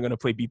Skeeps and they're gonna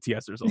play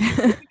BTS or something. What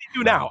do they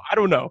do now? I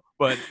don't know,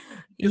 but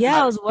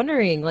I was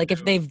wondering like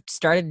if they've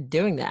started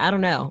doing that. I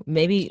don't know.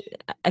 Maybe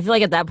I feel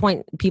like at that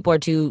point people are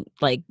too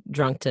like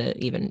drunk to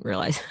even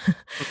realize.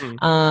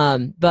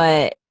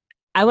 But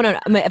I want to.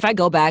 I mean, if I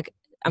go back,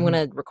 I'm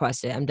gonna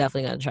request it. I'm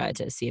definitely gonna try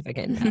to see if I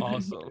can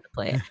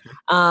play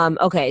it.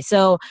 Okay,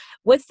 so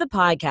with the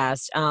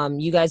podcast,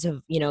 you guys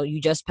have,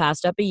 you just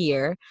passed up a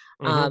year.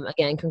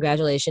 Again,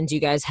 congratulations. You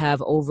guys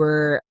have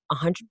over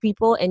 100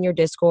 people in your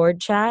Discord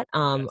chat,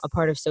 a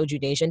part of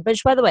Soju Nation. But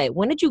by the way,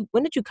 when did you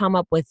come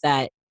up with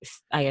that,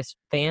 I guess,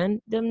 fandom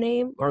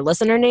name or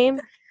listener name?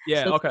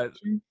 Yeah. Soju okay.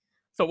 Nation?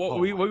 So what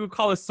we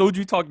call it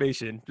Soju Talk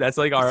Nation. That's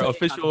like our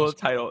official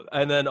title.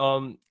 And then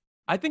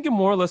I think it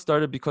more or less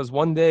started because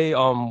one day,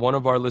 one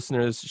of our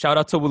listeners, shout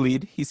out to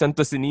Waleed, he sent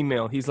us an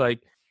email. He's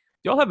like,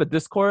 y'all have a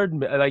Discord?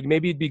 Like,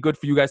 maybe it'd be good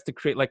for you guys to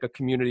create like a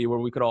community where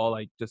we could all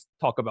like just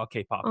talk about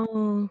K-pop.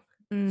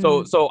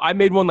 So I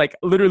made one like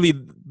literally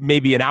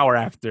maybe an hour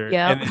after.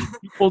 Yeah. And then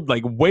people,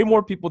 like way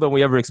more people than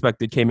we ever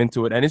expected, came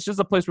into it. And it's just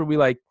a place where we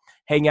like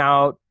hang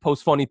out,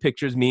 post funny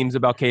pictures, memes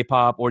about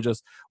K-pop, or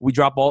just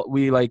drop a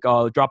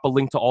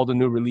link to all the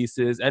new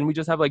releases. And we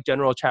just have like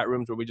general chat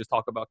rooms where we just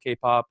talk about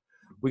K-pop.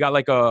 We got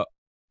like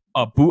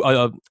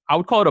I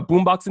would call it a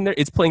boombox in there.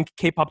 It's playing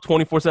K-pop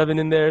 24/7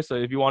 in there. So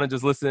if you want to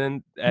just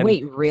listen, and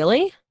Wait,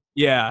 really?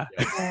 yeah,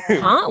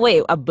 Huh?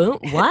 Wait, a boom?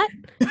 What?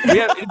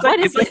 yeah, it's What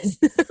like, is it's like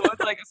this? so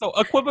it's like so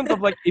equivalent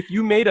of like if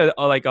you made a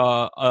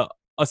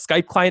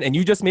Skype client and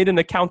you just made an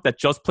account that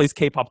just plays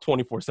K-pop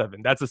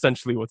 24/7. That's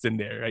essentially what's in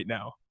there right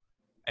now.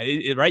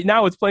 And right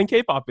now it's playing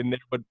K-pop in there,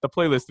 but the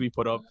playlist we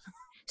put up.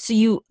 So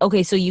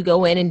you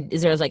go in and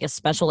is there like a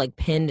special like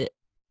pinned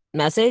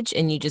message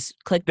and you just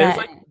click There's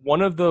that? like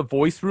one of the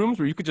voice rooms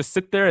where you could just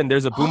sit there and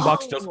there's a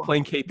boombox just Oh,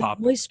 playing the K-pop.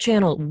 voice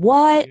channel.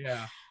 What?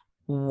 Yeah.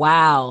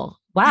 Wow.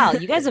 Wow,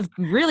 you guys have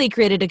really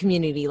created a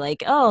community.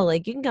 Like, oh,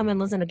 like you can come and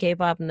listen to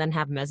K-pop and then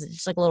have a message,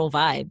 just like a little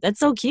vibe.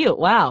 That's so cute.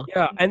 Wow.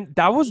 Yeah, and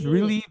that was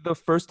really the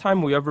first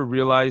time we ever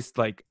realized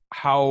like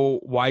how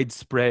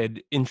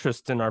widespread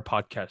interest in our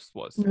podcast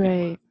was.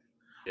 Right.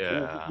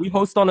 Yeah. We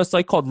host on a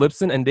site called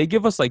Libsyn, and they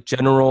give us like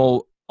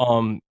general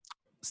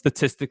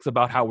statistics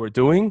about how we're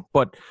doing,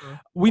 but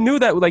we knew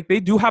that like they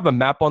do have a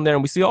map on there,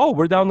 and we see, oh,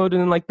 we're downloaded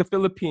in like the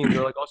Philippines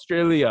or like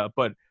Australia,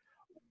 but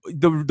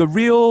the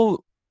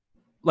real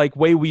like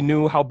way we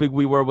knew how big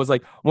we were was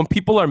like when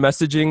people are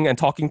messaging and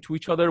talking to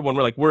each other when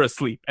we're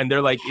asleep and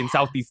they're like in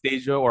Southeast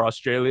Asia or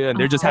Australia and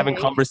they're just having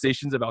Right.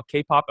 conversations about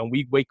K-pop, and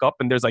we wake up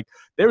and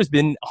there's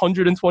been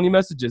 120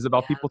 messages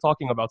about people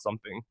talking about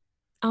something.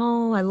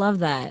 Oh, I love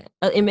that.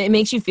 It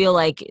makes you feel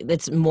like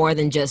it's more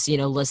than just,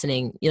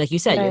 listening. Like you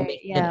said, you're Right,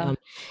 making yeah. it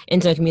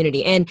into a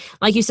community. And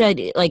like you said,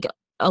 like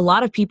a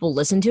lot of people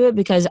listen to it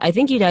because I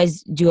think you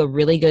guys do a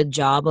really good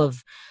job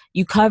of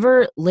you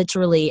cover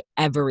literally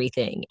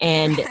everything.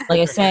 And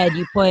like I said,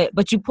 you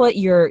put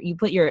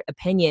your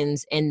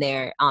opinions in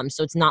there.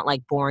 So it's not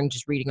like boring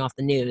just reading off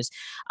the news.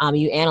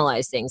 You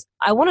analyze things.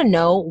 I want to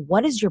know,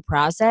 what is your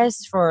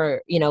process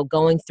for,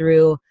 going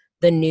through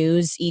the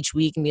news each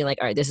week and be like,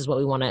 all right, this is what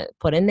we want to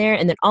put in there.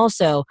 And then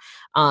also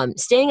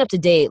staying up to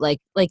date,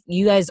 like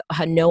you guys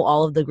know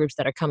all of the groups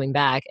that are coming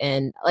back.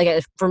 And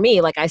like for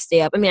me, like I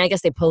stay up. I mean, I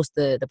guess they post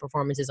the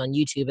performances on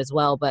YouTube as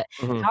well, but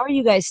Mhm. how are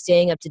you guys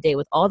staying up to date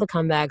with all the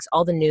comebacks,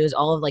 all the news,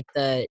 all of like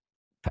the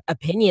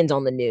opinions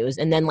on the news,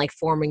 and then like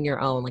forming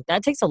your own? Like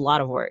that takes a lot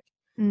of work.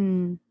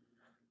 Mm.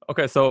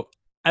 Okay, so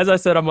as I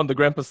said, I'm on the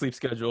grandpa sleep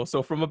schedule.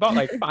 So from about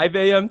like 5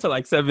 a.m. to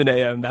like 7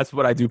 a.m., that's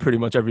what I do pretty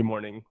much every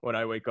morning when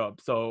I wake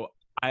up. So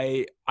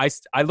I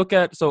look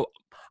at, so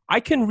I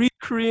can read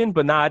Korean,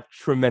 but not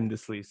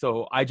tremendously.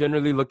 So I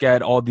generally look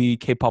at all the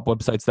K-pop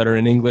websites that are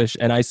in English,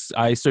 and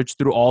I search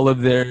through all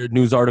of their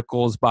news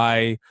articles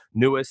by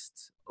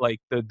newest, like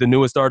the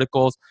newest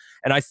articles,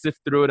 and I sift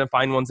through it and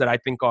find ones that I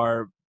think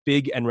are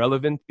big and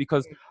relevant,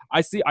 because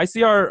I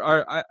see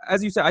our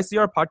as you said, I see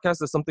our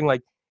podcast as something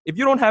like, if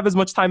you don't have as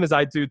much time as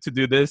I do to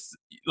do this,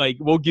 like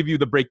we'll give you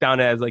the breakdown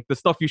as like the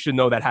stuff you should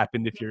know that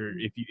happened if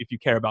you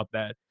care about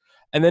that.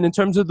 And then in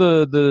terms of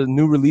the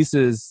new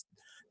releases,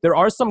 there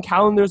are some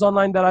calendars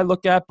online that I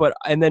look at,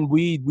 and then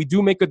we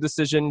do make a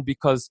decision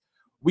because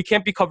we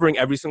can't be covering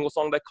every single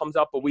song that comes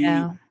out, but we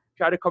Yeah.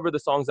 try to cover the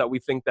songs that we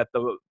think that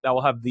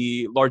will have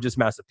the largest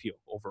mass appeal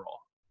overall.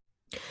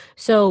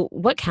 So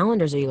what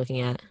calendars are you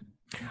looking at?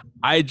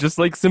 I just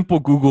like simple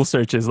Google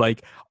searches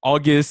like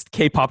August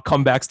K-pop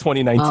comebacks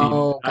 2019.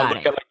 Oh, I got look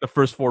it. at like the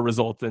first 4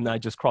 results and I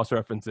just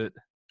cross-reference it.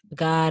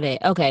 Got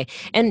it. Okay.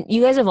 And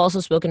you guys have also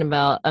spoken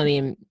about, I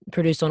mean,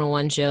 Produce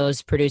 101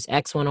 shows, Produce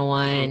X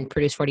 101,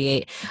 Produce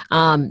 48.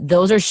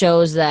 Those are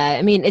shows that,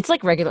 I mean, it's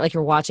like regular, like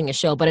you're watching a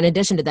show, but in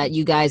addition to that,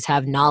 you guys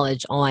have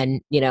knowledge on,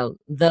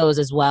 those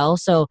as well.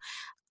 So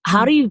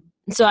how do you,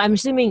 so I'm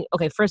assuming,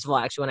 okay, first of all,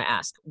 I actually want to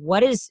ask,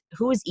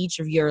 who is each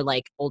of your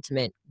like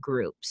ultimate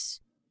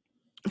groups?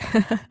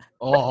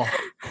 Oh,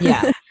 Yeah.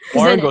 'Cause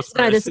Warren then goes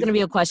this is first. going to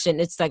be a question.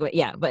 It's like,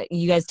 yeah, but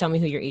you guys tell me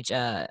who your each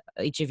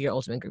of your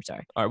ultimate groups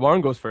are. All right,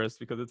 Warren goes first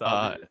because it's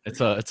obvious.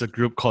 it's a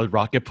group called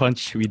Rocket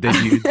Punch. We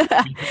debuted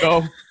a week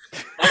ago.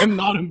 I'm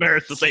not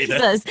embarrassed to say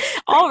that. Jesus,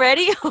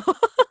 already?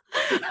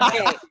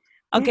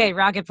 Okay,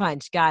 Rocket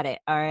Punch. Got it.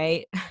 All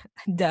right.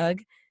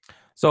 Doug.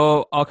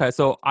 So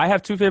I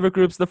have 2 favorite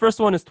groups. The first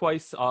one is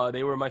Twice.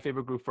 They were my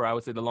favorite group for, I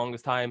would say, the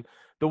longest time.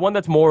 The one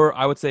that's more,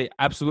 I would say,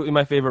 absolutely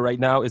my favorite right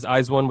now is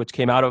IZ*ONE, which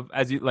came out of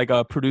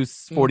a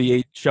Produce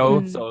 48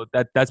 show. So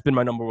that's been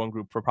my number 1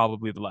 group for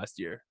probably the last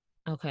year.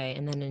 Okay,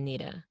 and then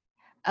Anita.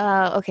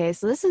 Okay,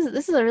 so this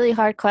is a really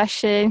hard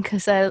question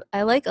because I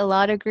like a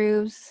lot of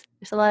groups.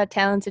 There's a lot of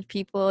talented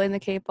people in the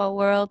K-pop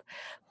world,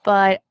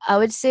 but I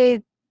would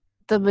say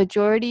the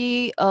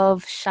majority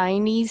of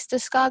SHINee's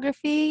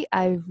discography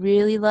I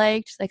really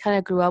liked. I kind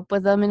of grew up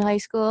with them in high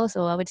school,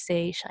 so I would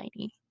say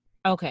SHINee.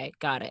 Okay,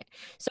 got it.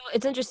 So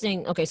it's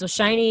interesting. Okay, so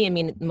SHINee, I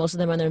mean, most of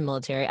them are in the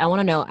military. I want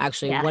to know,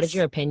 actually, what is Yes.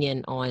 your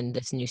opinion on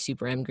this new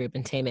Super M group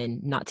and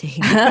Taemin not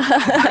taking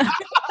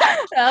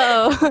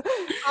Oh.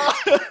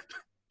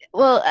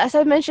 Well, as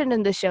I mentioned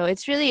in the show,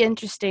 it's really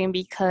interesting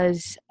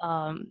because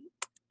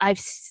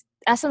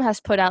SM has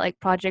put out like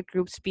project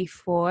groups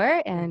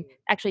before, and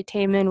actually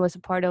Taemin was a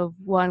part of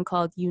one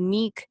called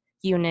Unique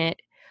Unit.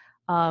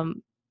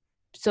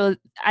 So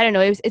I don't know,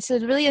 it's a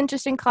really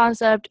interesting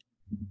concept.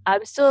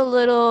 I'm still a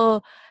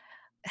little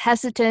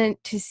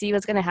hesitant to see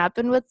what's going to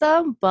happen with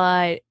them,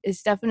 but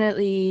it's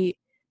definitely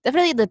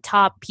the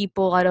top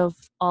people out of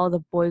all the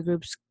boy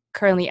groups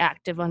currently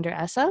active under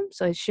SM,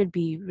 so it should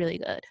be really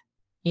good.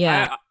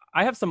 Yeah.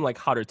 I have some like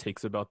hotter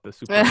takes about the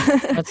Super.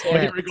 Let's hear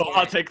Here it. we go.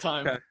 Hot take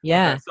time. Okay.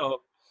 Yeah. Okay,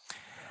 so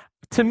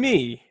to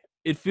me,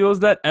 it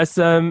feels that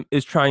SM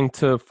is trying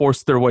to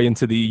force their way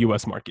into the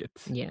US market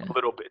Yeah. a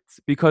little bit,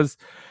 because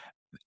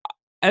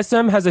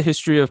SM has a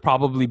history of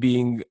probably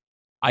being,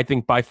 I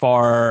think, by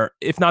far,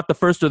 if not the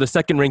first or the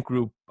second ranked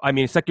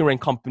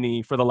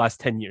company for the last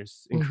 10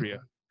 years in Mhm. Korea.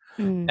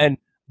 Mm. And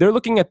they're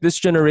looking at this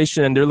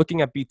generation, and they're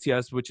looking at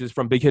BTS, which is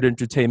from Big Hit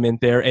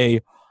Entertainment.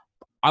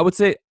 I would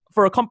say,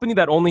 for a company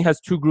that only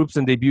has 2 groups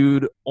and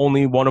debuted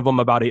only one of them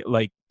about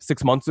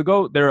 6 months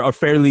ago, they're a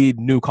fairly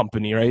new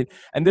company, right?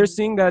 And they're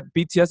seeing that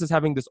BTS is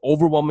having this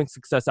overwhelming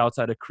success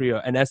outside of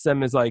Korea, and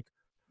SM is like,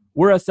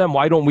 we're SM,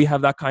 why don't we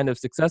have that kind of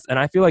success? And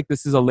I feel like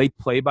this is a late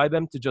play by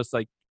them to just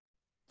like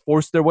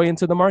force their way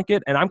into the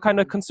market. And I'm kind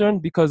of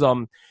concerned because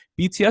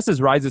BTS's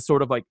rise is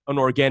sort of like an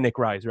organic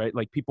rise, right?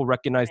 Like people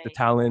recognize the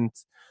talent,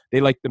 they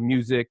like the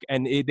music,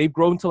 and they've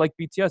grown to like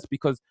BTS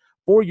because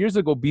 4 years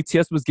ago,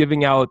 BTS was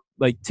giving out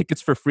like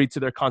tickets for free to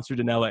their concert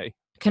in LA.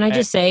 Can I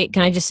just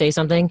say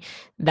something?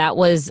 That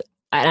was,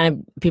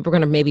 people are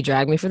going to maybe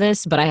drag me for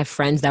this, but I have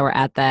friends that were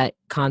at that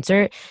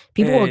concert.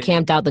 People were Hey.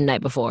 camped out the night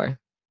before.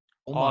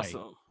 Oh my.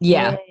 Awesome.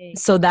 Yeah. Yay.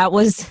 So that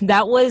was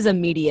a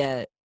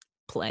media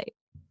play.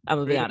 I'm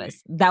gonna be Really?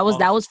 honest. That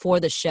was for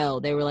the show.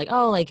 They were like,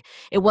 oh, like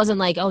it wasn't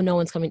like, oh, no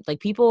one's coming.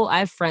 Like I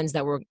have friends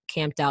that were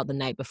camped out the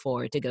night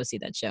before to go see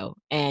that show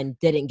and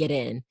didn't get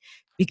in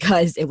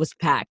because it was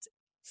packed.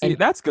 See,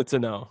 that's good to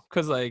know.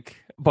 Cause going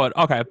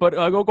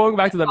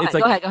back to them, it's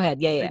like, go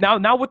ahead. Yeah.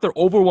 now with their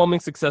overwhelming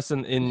success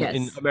in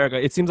Yes.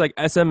 America, it seems like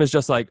SM is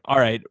just like, all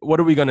right, what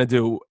are we gonna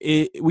do?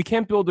 We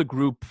can't build a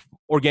group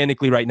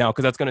organically right now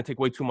because that's gonna take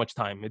way too much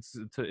time.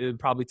 It'd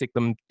probably take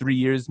them 3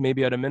 years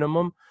maybe at a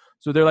minimum.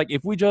 So they're like,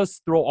 if we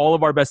just throw all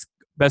of our best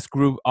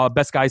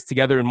guys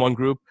together in one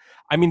group.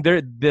 I mean,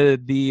 the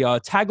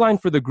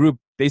tagline for the group,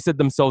 they said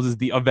themselves, is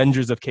the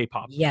Avengers of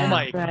K-pop. Yeah. Oh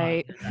my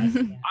Right.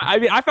 I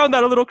mean, I found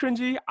that a little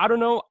cringy. I don't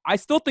know. I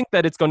still think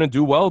that it's going to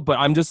do well, but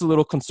I'm just a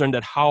little concerned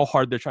at how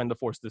hard they're trying to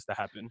force this to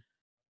happen.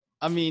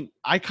 I mean,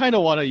 I kind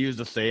of want to use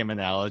the same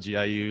analogy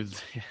I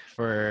used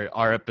for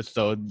our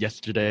episode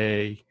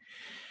yesterday.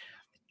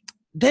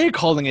 They're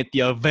calling it the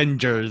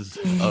Avengers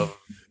of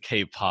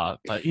K-pop,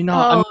 but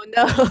no.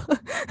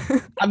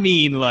 I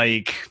mean,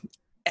 like,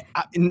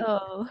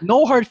 Oh.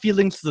 no hard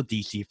feelings to the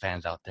DC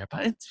fans out there,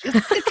 but it's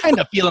kind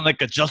of feeling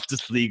like a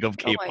Justice League of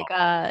Oh K-pop. my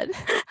god.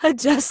 A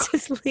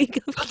Justice League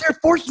of But they're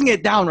forcing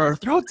it down our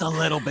throats a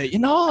little bit,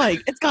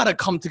 like it's got to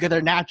come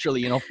together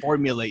naturally,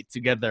 formulate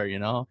together,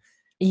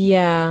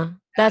 Yeah,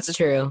 that's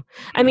true.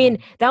 I mean,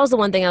 that was the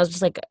one thing I was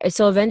just like,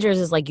 so Avengers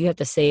is like, you have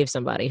to save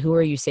somebody. Who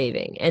are you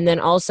saving? And then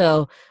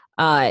also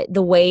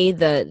the way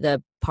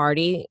the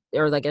party,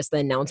 or I guess the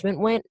announcement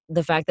went,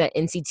 the fact that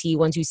NCT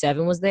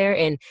 127 was there,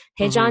 and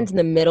Haejeon's in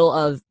the middle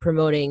of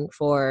promoting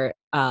for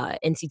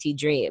NCT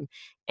Dream.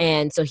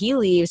 And so he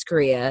leaves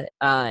Korea,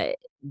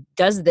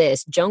 does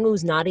this.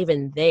 Jungwoo's not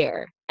even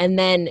there, and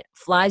then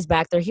flies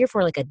back. They're here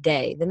for like a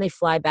day. Then they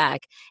fly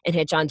back, and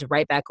Haejeon's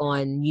right back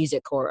on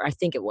Music Core, I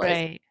think it was.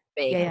 Right.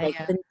 Thing, Yeah, like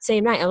yeah. the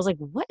same night. I was like,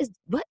 what?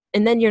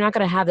 And then you're not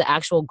going to have the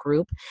actual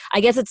group. I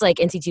guess it's like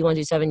NCT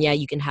 127. Yeah,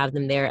 you can have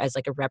them there as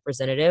like a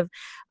representative.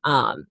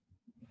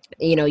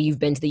 You've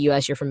been to the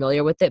US, you're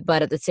familiar with it,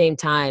 but at the same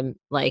time,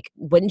 like,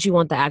 wouldn't you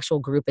want the actual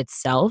group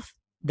itself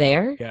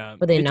there? Yeah.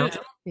 But they It not.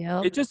 just-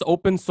 Yep. It just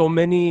opens so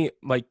many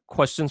like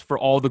questions for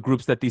all the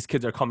groups that these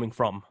kids are coming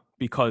from,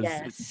 because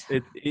Yes.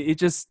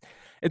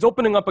 it's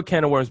opening up a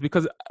can of worms.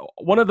 Because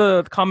one of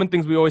the common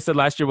things we always said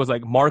last year was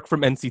like Mark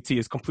from NCT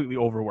is completely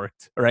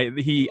overworked, right?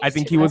 I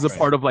think he was a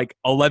part of like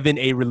 11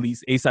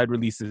 A-side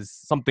releases,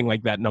 something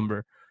like that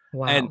number.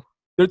 Wow. And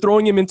they're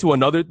throwing him into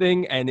another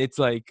thing, and it's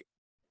like,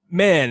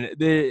 man,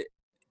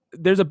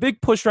 there's a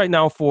big push right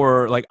now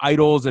for like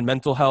idols and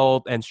mental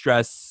health and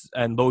stress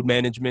and load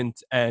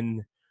management,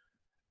 and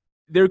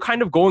they're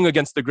kind of going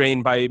against the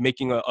grain by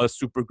making a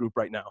super group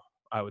right now,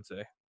 I would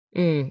say.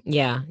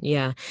 Yeah.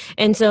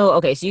 And so,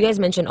 okay, so you guys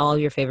mentioned all of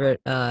your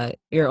favorite,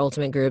 your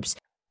ultimate groups.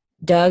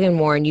 Doug and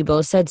Warren, you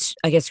both said,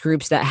 I guess,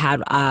 groups that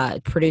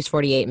had produced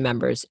 48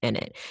 members in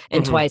it,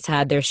 and Twice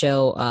had their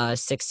show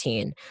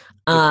 16.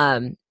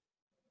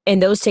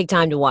 And those take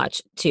time to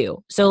watch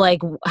too. So like,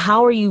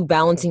 how are you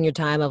balancing your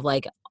time of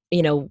like,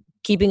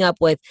 keeping up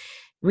with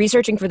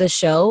researching for the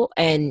show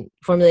and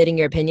formulating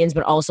your opinions,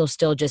 but also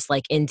still just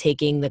like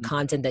intaking the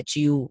content that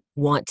you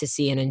want to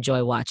see and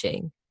enjoy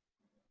watching?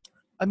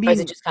 I Or is mean,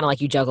 it just kind of like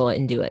you juggle it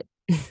and do it?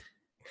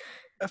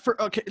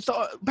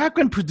 so back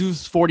when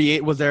Produce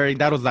 48 was airing,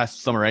 that was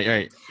last summer, right?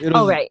 Right. It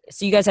was, Right.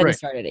 So you guys hadn't right.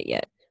 started it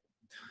yet.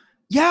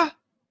 Yeah.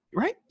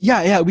 Right.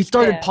 Yeah. We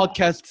started Yeah.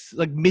 podcasts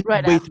like midway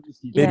Right after. through the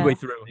season. Yeah. Midway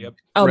through. Yep.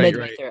 Oh, Right,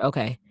 midway right. through.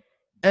 Okay.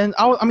 And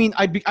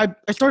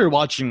I started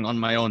watching on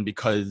my own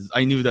because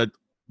I knew that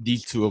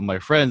these two of my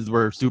friends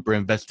were super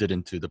invested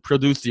into the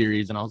Produce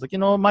series, and I was like,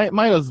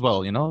 might as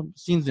well,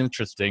 seems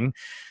interesting.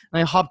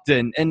 And I hopped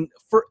in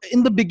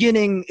the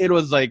beginning, it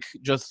was like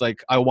just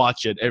like I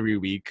watch it every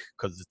week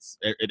because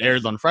it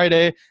airs on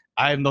Friday.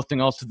 I have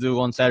nothing else to do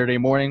on Saturday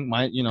morning.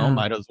 Might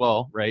as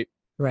well, right?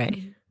 Right.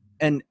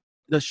 And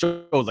the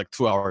show is like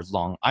 2 hours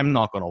long. I'm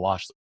not gonna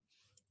watch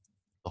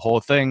the whole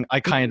thing. I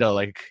kind of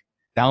like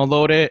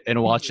download it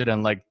and watch it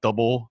in like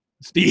double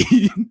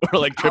speed or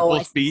like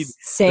triple speed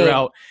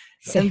throughout.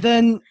 And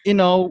then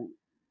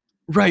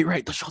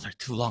Right. The shows are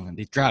too long and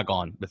they drag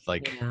on with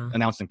like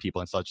announcing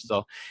people and such.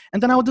 So,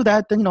 and then I would do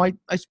that. Then,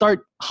 I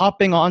start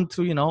hopping on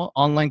to,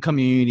 online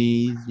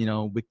communities,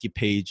 wiki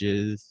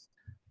pages.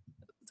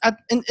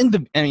 In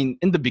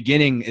the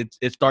beginning,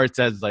 it starts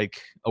as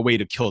like a way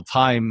to kill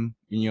time,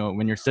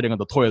 when you're sitting on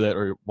the toilet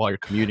or while you're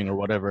commuting or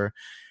whatever.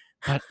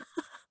 But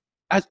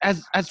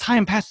as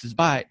time passes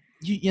by,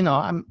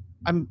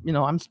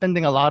 I'm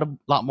spending a lot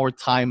more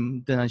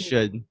time than I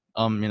should.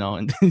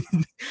 And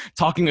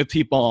talking with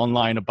people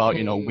online about,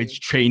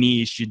 which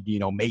trainees should,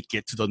 make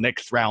it to the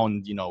next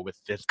round, with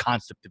this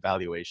concept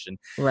evaluation.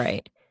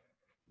 Right.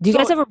 Do you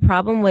guys have a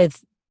problem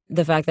with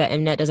the fact that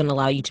Mnet doesn't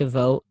allow you to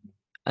vote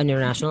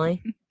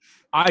internationally?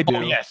 I do.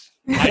 Oh, yes.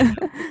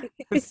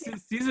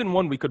 Season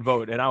 1, we could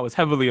vote, and I was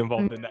heavily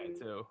involved in that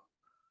too.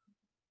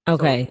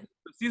 Okay.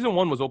 So, season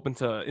 1 was open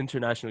to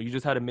international. You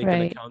just had to make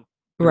an account.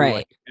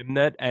 Right.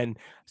 Mnet, and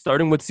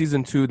starting with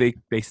season 2,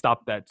 they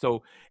stopped that.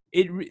 So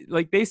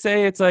like they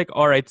say, it's like,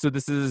 all right, so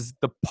this is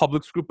the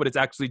public's group, but it's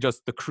actually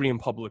just the Korean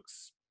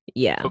public's.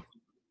 Yeah. Group,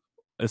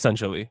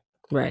 essentially.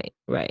 Right.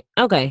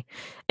 Okay.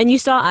 And you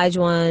saw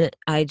IZ*ONE,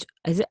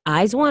 is it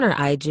IZ*ONE or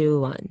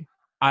IZ*ONE?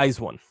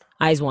 IZ*ONE.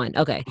 IZ*ONE.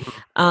 Okay.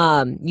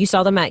 You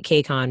saw them at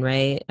KCON,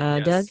 right,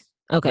 yes. Doug?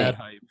 Okay. Bad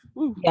hype.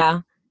 Woo. Yeah.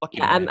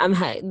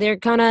 They're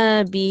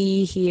gonna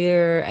be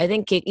here. I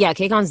think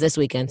KCON's this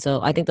weekend,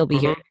 so I think they'll be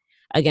here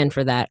again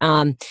for that.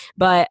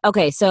 But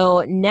okay,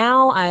 so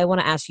now I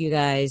want to ask you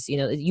guys,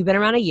 you've been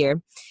around a year.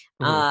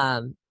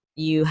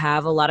 You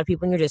have a lot of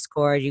people in your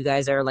Discord. You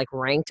guys are like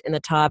ranked in the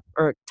top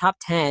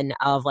 10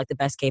 of like the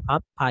best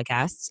K-pop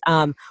podcasts.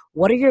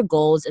 What are your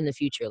goals in the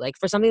future? Like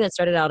for something that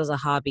started out as a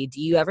hobby,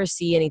 do you ever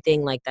see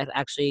anything like that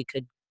actually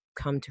could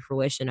come to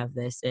fruition of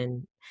this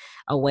in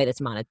a way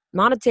that's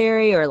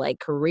monetary or like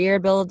career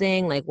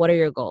building? Like what are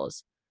your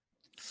goals?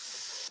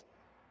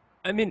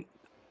 I mean,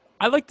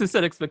 I like to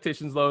set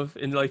expectations low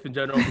in life in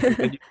general, because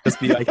then you just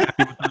be like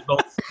happy with the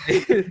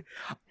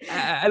results.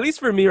 At least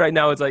for me right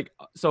now, it's like,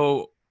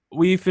 so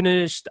we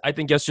finished, I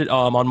think yesterday,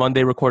 on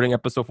Monday, recording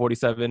episode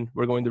 47.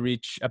 We're going to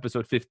reach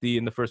episode 50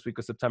 in the first week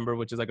of September,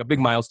 which is like a big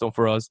milestone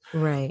for us.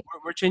 Right.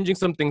 We're changing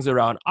some things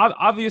around.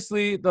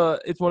 Obviously,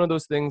 it's one of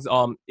those things.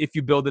 If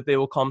you build it, they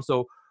will come.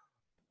 So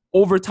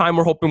over time,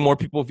 we're hoping more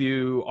people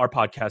view our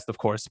podcast, of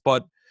course.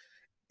 But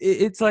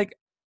it's like,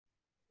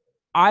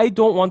 I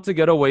don't want to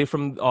get away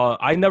from,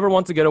 I never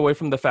want to get away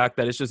from the fact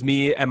that it's just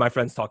me and my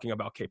friends talking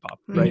about K-pop,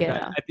 right?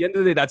 Yeah. At the end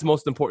of the day, that's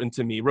most important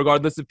to me,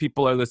 regardless if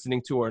people are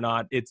listening to or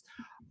not. It's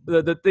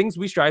the things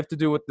we strive to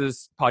do with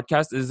this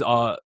podcast is,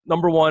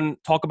 number one,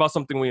 talk about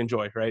something we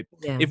enjoy, right?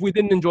 Yeah. If we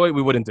didn't enjoy it,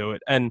 we wouldn't do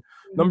it. And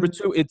number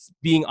two, it's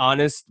being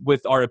honest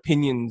with our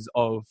opinions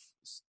of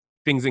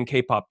things in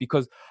K-pop,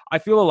 because I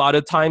feel a lot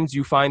of times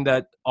you find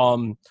that,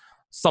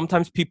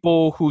 sometimes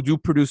people who do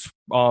produce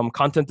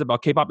content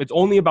about K-pop, it's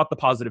only about the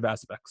positive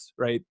aspects,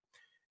 right?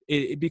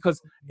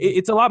 Because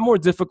it's a lot more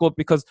difficult,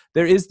 because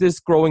there is this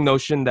growing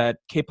notion that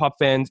K-pop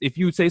fans, if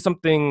you say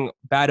something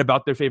bad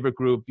about their favorite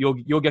group,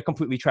 you'll get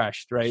completely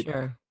trashed, right?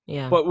 Sure.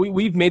 Yeah. But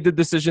we've made the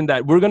decision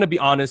that we're going to be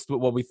honest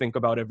with what we think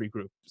about every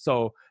group.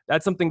 So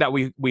that's something that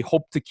we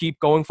hope to keep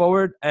going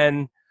forward.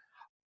 And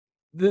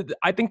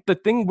I think the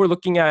thing we're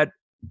looking at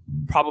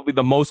probably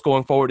the most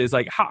going forward is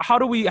like how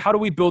do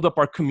we build up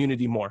our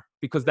community more,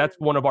 because that's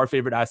one of our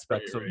favorite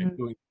aspects of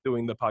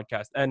doing the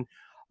podcast. And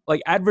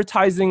like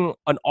advertising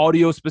an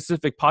audio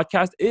specific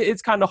podcast,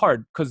 it's kind of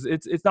hard, because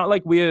it's not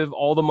like we have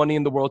all the money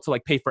in the world to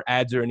like pay for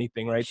ads or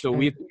anything, right? So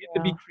we have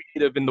to be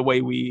creative in the way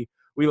we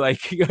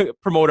like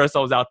promote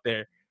ourselves out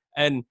there.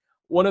 And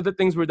one of the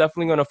things we're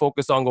definitely going to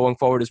focus on going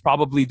forward is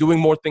probably doing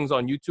more things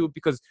on YouTube,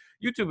 because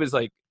YouTube is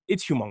like,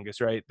 it's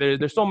humongous, right?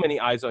 There's so many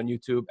eyes on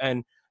YouTube,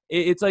 and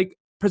it's like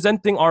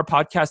presenting our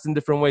podcast in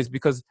different ways,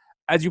 because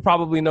as you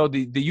probably know,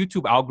 the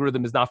YouTube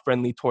algorithm is not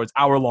friendly towards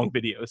hour-long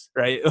videos,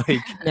 right? Like,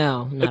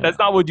 no, that's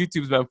not what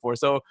YouTube's meant for.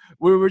 So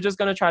we're just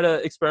going to try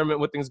to experiment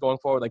with things going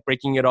forward, like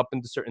breaking it up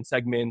into certain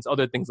segments,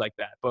 other things like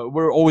that. But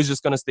we're always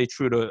just going to stay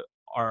true to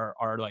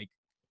our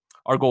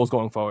goals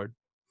going forward.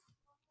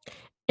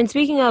 And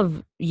speaking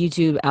of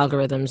YouTube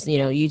algorithms,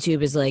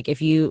 YouTube is like,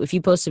 if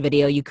you post a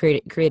video, you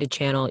create a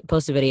channel,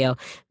 post a video,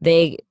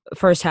 they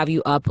first have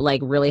you up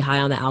like really high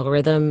on the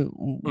algorithm,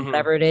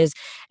 whatever it is.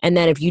 And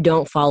then if you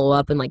don't follow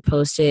up and like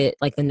post it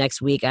like the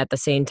next week at the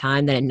same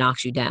time, then it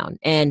knocks you down.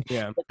 And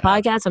with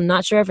podcasts, I'm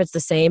not sure if it's the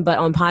same, but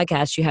on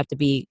podcasts, you have to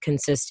be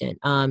consistent.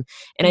 And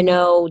I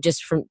know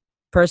just from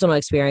personal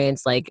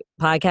experience, like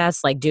podcasts,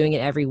 like doing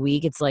it every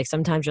week, it's like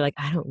sometimes you're like,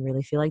 I don't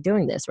really feel like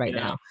doing this right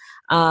now.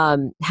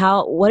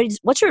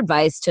 What's your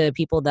advice to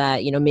people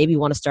that, you know, maybe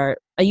want to start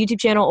a YouTube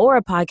channel or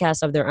a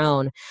podcast of their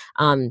own?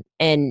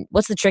 And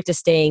what's the trick to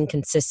staying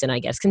consistent, I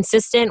guess,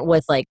 consistent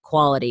with like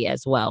quality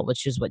as well,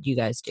 which is what you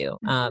guys do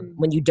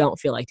when you don't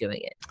feel like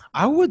doing it?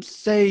 I would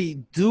say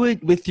do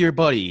it with your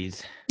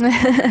buddies.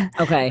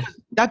 Okay.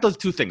 That does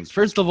two things.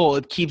 First of all,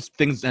 it keeps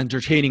things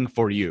entertaining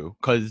for you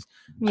because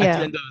at the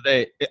end of the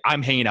day,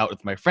 I'm hanging out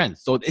with my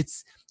friends. So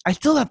I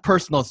still have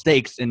personal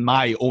stakes in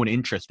my own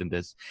interest in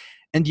this.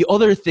 And the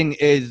other thing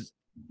is,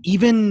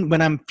 even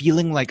when I'm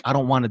feeling like I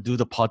don't want to do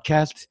the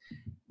podcast,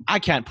 I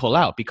can't pull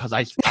out because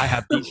I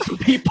have these two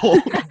people.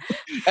 and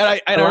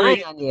I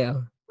already on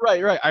you.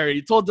 Right. I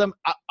already told them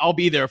I'll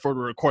be there for the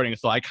recording,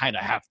 so I kind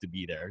of have to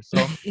be there. So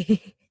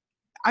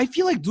I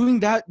feel like doing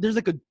that, there's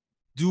like a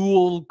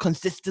dual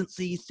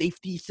consistency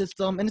safety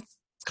system, and it's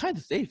kind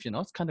of safe, you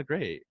know. It's kind of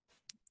great.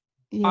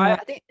 Yeah,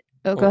 I think.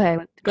 Oh, go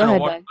ahead. Go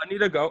ahead. I need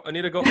to go.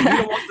 Anita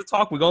wants to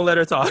talk. We're gonna let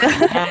her talk.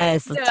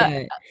 Yes, let's do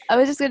it. I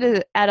was just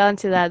gonna add on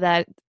to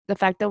that the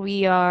fact that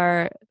we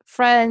are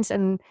friends,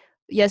 and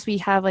yes, we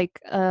have like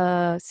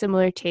a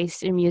similar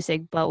taste in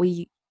music, but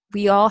we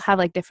all have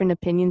like different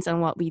opinions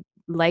on what we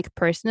like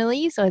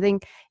personally. So I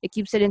think it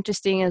keeps it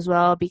interesting as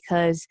well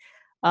because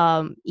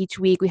each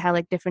week we have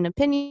like different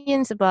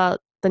opinions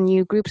about the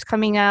new groups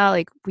coming out.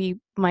 Like we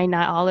might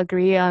not all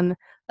agree on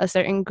a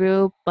certain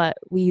group, but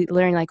we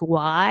learn like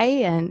why,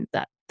 and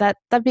that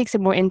makes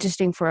it more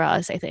interesting for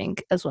us, I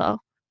think, as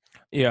well.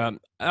 Yeah,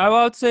 I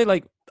would say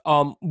like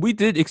we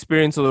did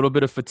experience a little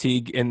bit of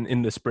fatigue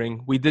in the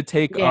spring. We did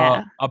take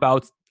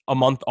about a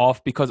month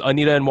off because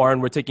Anita and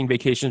Warren were taking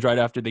vacations right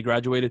after they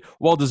graduated.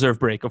 Well-deserved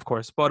break, of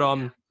course. But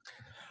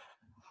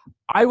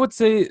I would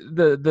say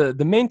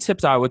the main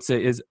tips I would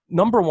say is,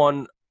 number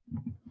one,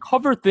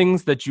 cover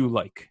things that you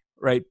like,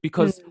 right?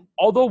 Because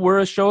although we're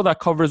a show that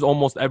covers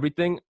almost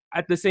everything,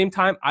 at the same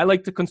time, I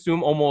like to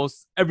consume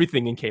almost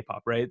everything in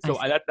K-pop, right? So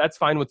that's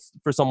fine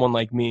for someone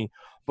like me.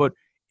 But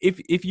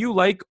if you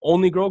like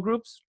only girl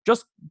groups,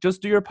 just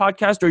do your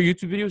podcast or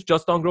YouTube videos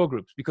just on girl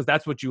groups because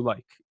that's what you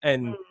like.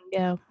 And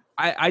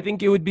I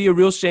think it would be a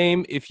real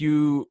shame if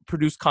you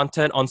produce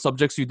content on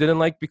subjects you didn't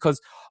like, because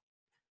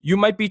you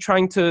might be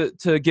trying to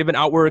give an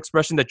outward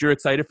expression that you're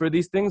excited for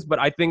these things. But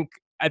I think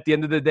at the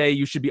end of the day,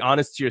 you should be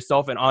honest to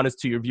yourself and honest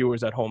to your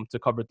viewers at home to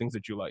cover things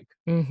that you like.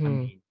 Mm-hmm. I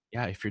mean,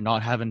 yeah, if you're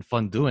not having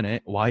fun doing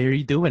it, why are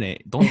you doing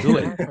it? Don't do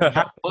it.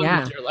 Have fun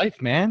with your life,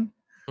 man.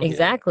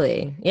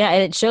 Exactly. Yeah,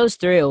 and it shows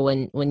through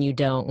when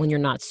you're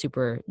not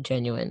super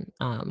genuine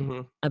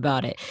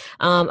about it.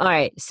 All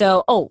right.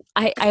 So,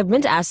 I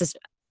meant to ask this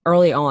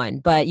early on,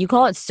 but you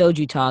call it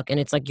Soju Talk, and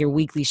it's like your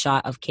weekly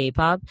shot of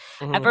K-pop.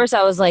 At first,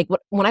 I was like,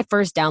 when I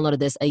first downloaded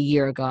this a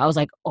year ago, I was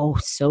like, oh,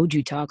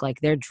 Soju Talk,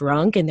 like they're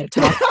drunk and they're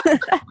talking.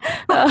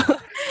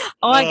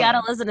 I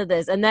gotta listen to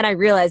this. And then I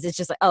realized it's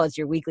just like, oh, it's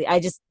your weekly. I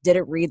just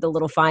didn't read the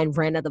little fine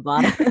print at the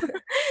bottom.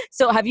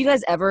 So have you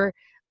guys ever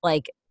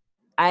have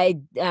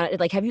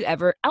you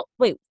ever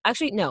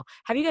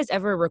have you guys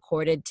ever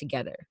recorded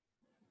together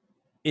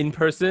in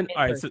person?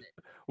 All right, so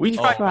we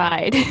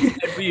tried.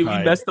 We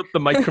messed up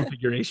the mic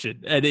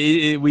configuration, and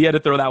we had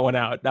to throw that one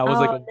out. That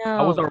was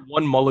that was our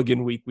one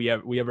mulligan week we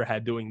ever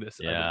had doing this.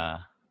 Yeah.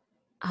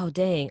 Oh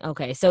dang.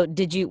 Okay, so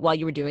did you, while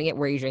you were doing it,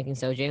 were you drinking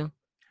soju?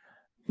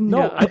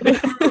 No, I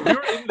think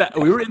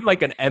we were in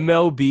like an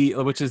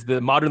MLB, which is the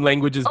Modern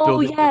Languages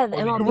building. Oh yeah, the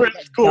MLB. We were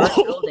at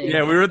school.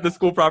 Yeah, we were at the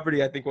school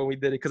property, I think, when we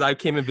did it, because I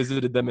came and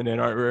visited them in Ann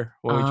Arbor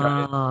when we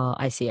tried it. Oh,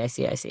 I see.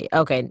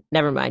 Okay,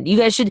 never mind.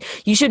 You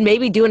should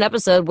maybe do an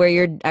episode where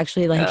you're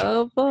actually like,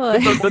 oh boy.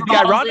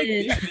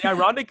 The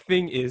ironic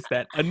thing is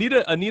that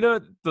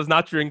Anita does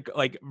not drink,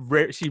 like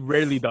she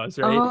rarely does,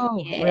 right? Oh,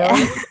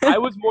 really? I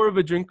was more of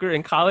a drinker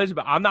in college,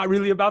 but I'm not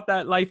really about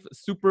that life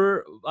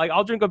super, like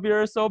I'll drink a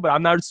beer or so, but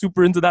I'm not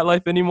super into that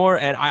life anymore.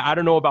 And I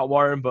don't know about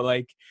Warren, but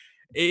like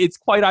it's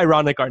quite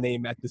ironic, our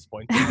name at this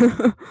point.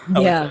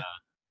 Yeah.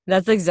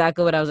 That's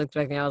exactly what I was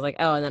expecting. I was like,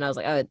 oh, and then I was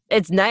like, oh,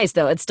 it's nice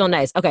though. It's still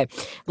nice. Okay.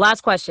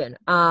 Last question.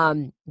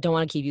 Don't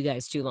want to keep you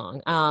guys too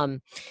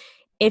long.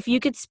 If you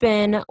could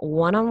spend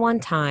one-on-one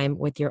time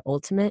with your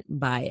ultimate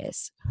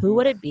bias, who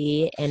would it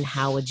be and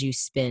how would you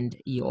spend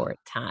your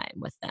time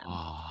with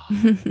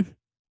them?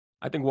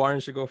 I think Warren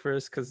should go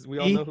first because we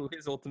all know who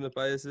his ultimate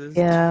bias is.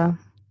 Yeah.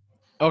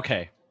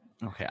 Okay.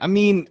 I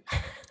mean,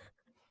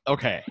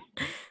 okay.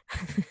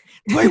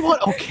 Do I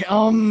want? Okay.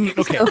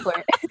 Okay. Go for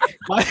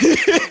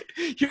it.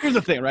 Here's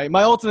the thing, right?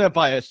 My ultimate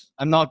bias,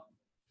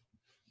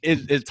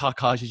 is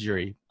Takashi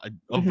Juri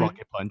of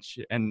Rocket Punch,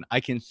 and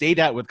I can say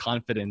that with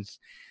confidence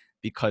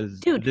because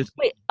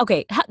wait.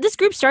 Okay, this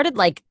group started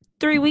like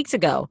 3 weeks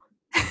ago.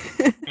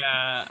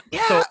 Yeah.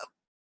 So,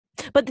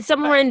 but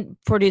somewhere in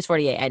Produce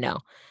 48, I know.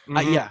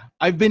 Yeah,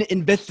 I've been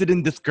invested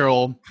in this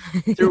girl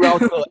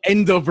throughout the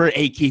end of her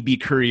AKB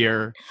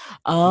career.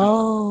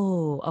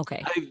 Oh,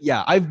 okay.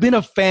 I've been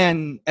a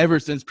fan ever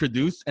since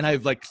Produce, and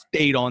I've like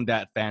stayed on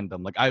that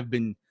fandom. Like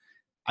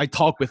I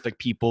talk with like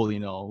people, you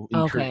know,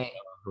 in Korea,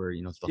 her,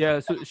 stuff. Yeah,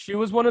 Like so she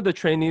was one of the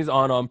trainees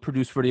on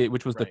Produce 48,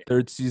 which was the Right.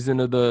 third season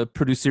of the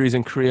Produce series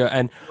in Korea.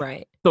 And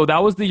Right. so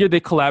that was the year they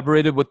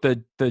collaborated with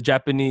the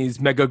Japanese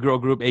mega girl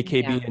group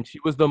AKB, Yeah. and she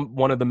was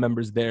one of the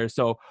members there.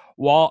 So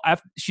while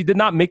she did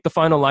not make the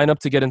final lineup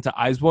to get into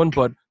IZ*ONE,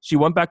 but she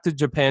went back to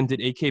Japan, did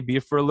AKB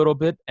for a little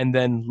bit, and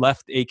then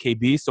left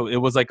AKB. So it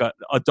was like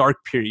a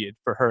dark period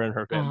for her and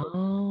her family.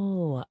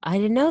 Oh, I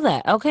didn't know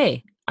that.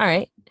 Okay. All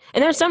right.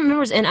 And there's some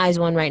members in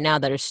IZ*ONE right now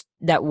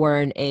that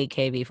were in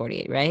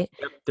AKB48, right?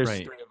 Yep, there's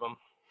Right. 3 of them.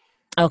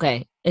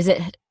 Okay. Is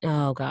it?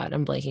 Oh God,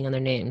 I'm blanking on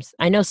their names.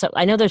 I know. So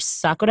I know there's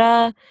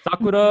Sakura.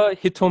 Sakura,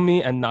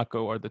 Hitomi, and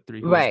Nako are the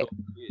 3 who are Right. still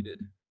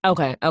affiliated.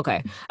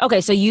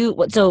 Okay.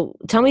 So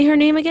tell me her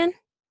name again.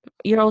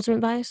 Your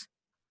ultimate bias.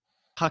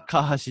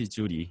 Takahashi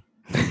Juri.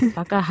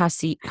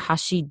 Takahashi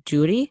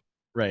Hashijuri.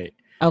 Right.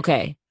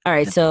 Okay. All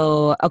right.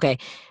 So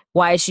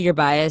why is she your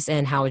bias,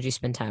 and how would you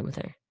spend time with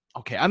her?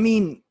 Okay. I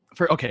mean,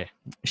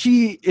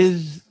 she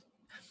is.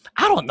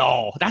 I don't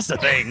know. That's the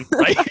thing.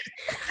 Like,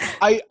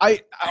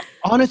 I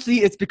honestly,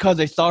 it's because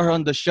I saw her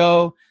on the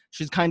show.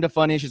 She's kind of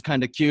funny. She's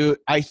kind of cute.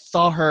 I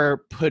saw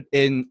her put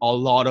in a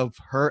lot of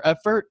her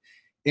effort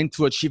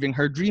into achieving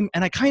her dream,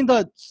 and I kind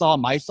of saw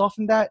myself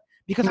in that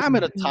because I'm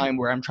at a time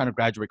where I'm trying to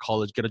graduate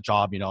college, get a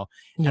job, and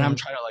I'm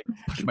trying to like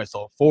push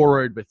myself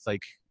forward with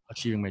like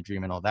achieving my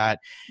dream and all that.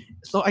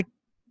 So I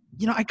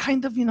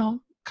kind of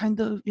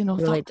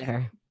relate to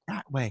her.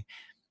 that way.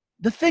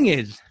 The thing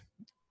is,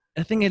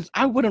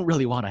 I wouldn't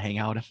really want to hang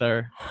out with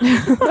her.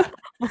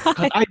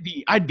 Because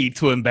I'd be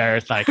too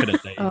embarrassed. I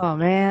couldn't say. Oh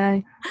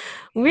man.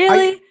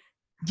 Really?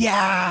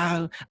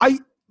 Yeah.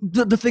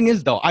 The thing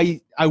is though,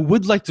 I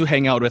would like to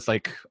hang out with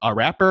like a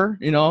rapper,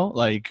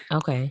 like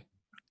Okay.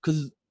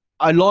 because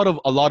a lot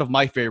of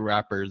my favorite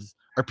rappers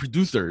are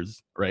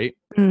producers, right?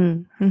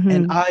 Mm-hmm.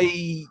 And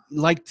I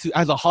like to,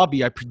 as a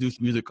hobby, I produce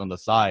music on the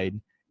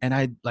side, and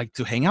I'd like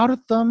to hang out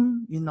with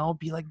them,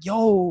 be like,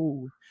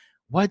 yo,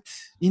 what,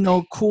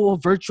 cool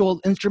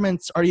virtual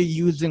instruments are you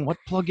using? What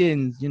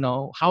plugins,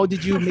 how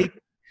did you make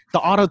the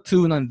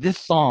auto-tune on this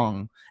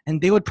song?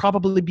 And they would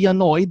probably be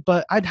annoyed,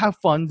 but I'd have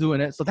fun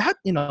doing it. So that,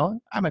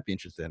 I might be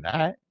interested in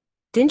that.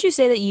 Didn't you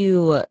say that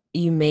you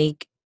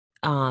make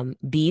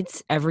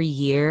beats every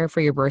year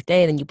for your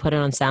birthday and then you put it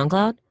on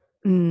SoundCloud?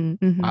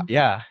 Mm-hmm.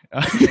 Yeah.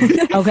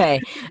 Okay.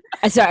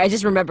 Sorry, I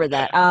just remembered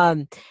that.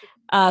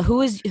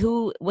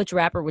 Which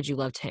rapper would you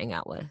love to hang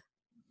out with?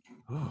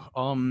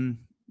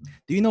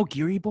 Do you know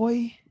Geary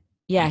Boy?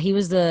 Yeah, he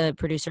was the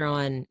producer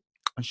on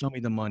Show Me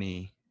the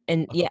Money.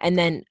 and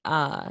then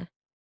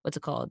what's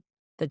it called?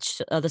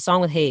 The song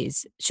with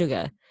Hayes,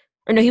 Suga.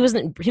 Or no, he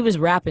wasn't. He was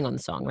rapping on the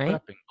song,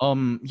 right?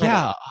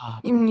 Yeah.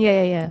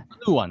 Yeah. The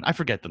new one. I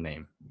forget the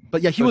name.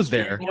 But yeah, he was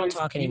there. We don't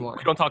talk anymore.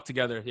 We don't talk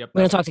together. Yep.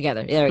 We don't talk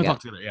together. There we go.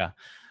 Talk together, yeah.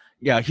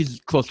 Yeah,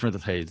 he's close friends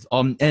with Hayes.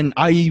 And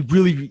I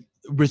really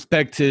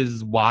respect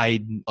his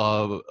wide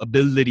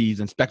abilities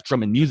and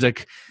spectrum in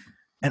music.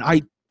 And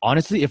I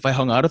honestly, if I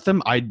hung out with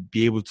him, I'd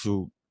be able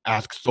to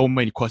ask so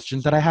many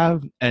questions that I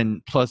have.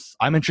 And plus,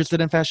 I'm interested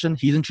in fashion.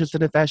 He's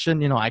interested in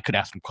fashion. I could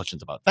ask him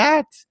questions about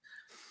that.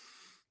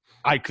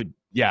 I could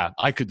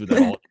do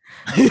that all.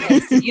 Okay,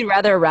 so you'd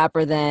rather a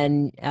rapper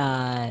than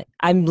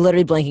I'm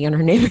literally blanking on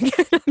her name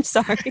again. I'm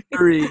sorry.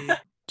 Juri.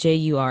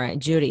 Judy. Uh-huh.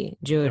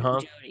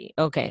 Judy.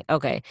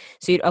 Okay.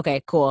 So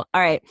okay, cool.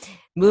 All right.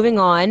 Moving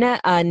on.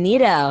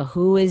 Nita,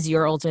 who is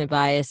your ultimate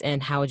bias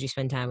and how would you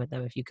spend time with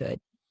them if you could?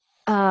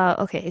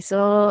 Okay,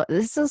 so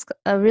this is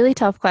a really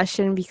tough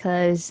question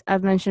because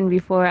I've mentioned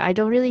before I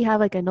don't really have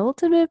like an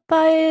ultimate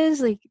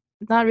bias, like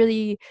not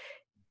really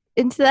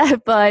into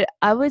that, but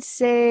I would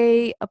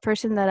say a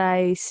person that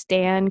I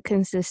stan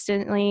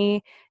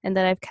consistently and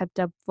that I've kept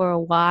up for a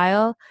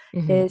while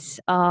is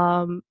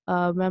a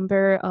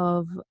member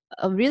of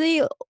a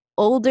really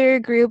older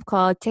group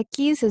called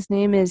Techies. His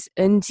name is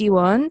Eun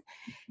Ji-won,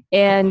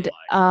 and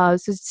so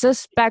it's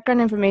just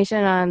background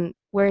information on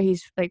where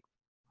he's like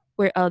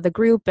the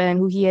group and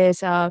who he is.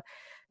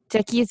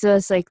 Techies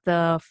was like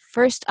the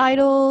first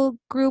idol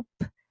group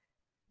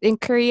in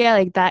Korea,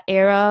 like that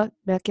era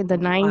back in the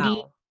 90s.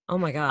 Wow. Oh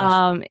my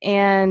gosh.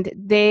 And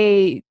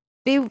they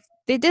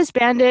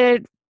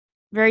disbanded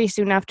very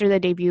soon after the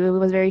debut. It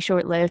was very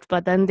short-lived,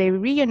 but then they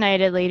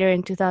reunited later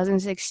in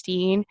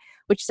 2016,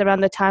 which is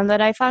around the time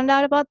that I found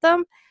out about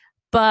them.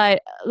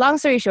 But long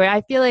story short,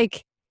 I feel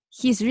like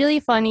he's really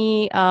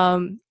funny,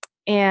 and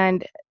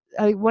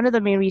one of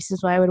the main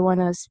reasons why I would want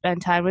to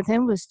spend time with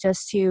him was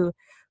just to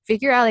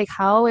figure out like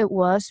how it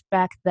was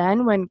back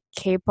then when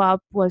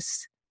K-pop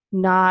was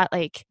not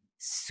like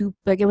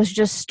it was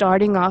just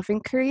starting off in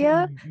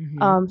Korea.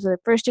 So the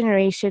first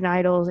generation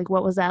idols, like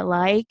what was that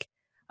like?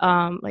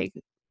 Like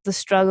the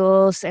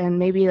struggles and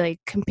maybe like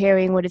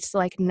comparing what it's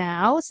like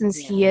now since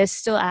he is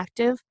still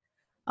active.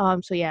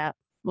 So yeah,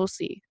 we'll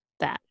see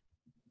that.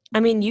 I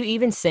mean, you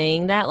even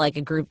saying that, like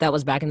a group that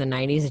was back in the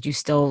 90s that you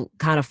still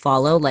kind of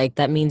follow, like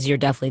that means you're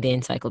definitely the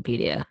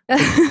encyclopedia.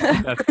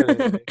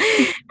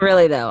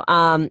 Really though.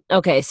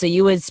 Okay, so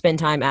you would spend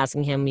time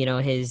asking him,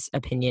 his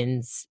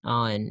opinions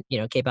on,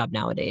 K-pop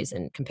nowadays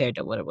and compared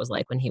to what it was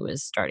like when he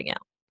was starting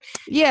out.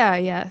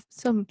 Yeah.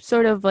 Some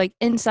sort of like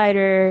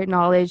insider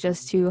knowledge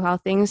as to how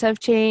things have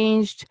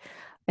changed,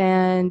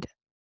 and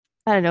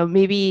I don't know,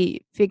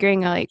 maybe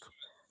figuring out like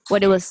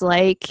what it was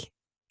like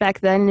back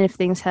then and if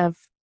things have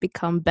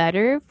become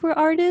better for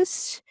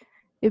artists.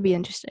 It'd be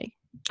interesting.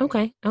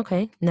 Okay,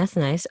 that's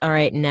nice. All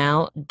right,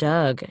 now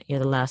Doug, you're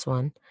the last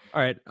one.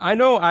 All right. I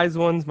know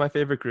IZ*ONE's my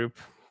favorite group,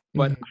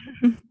 but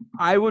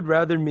I would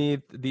rather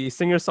meet the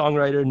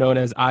singer-songwriter known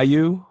as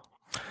IU.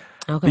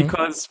 Okay.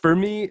 Because for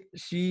me,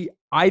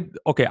 I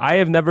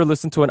have never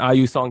listened to an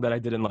IU song that I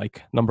didn't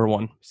like. Number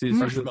one, she's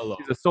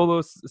a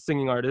solo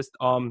singing artist.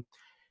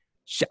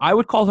 I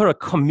would call her a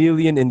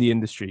chameleon in the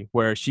industry,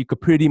 where she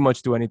could pretty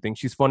much do anything.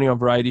 She's funny on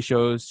variety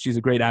shows. She's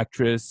a great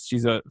actress.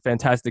 She's a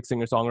fantastic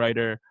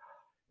singer-songwriter.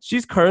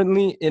 She's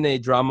currently in a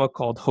drama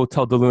called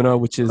Hotel de Luna,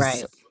 which is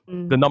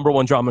the number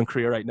one drama in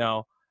Korea right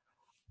now.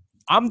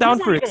 I'm down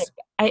for it.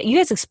 You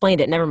guys explained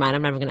it. Never mind.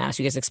 I'm never going to ask.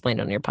 You guys explained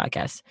it on your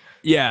podcast.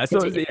 Yeah. So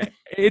I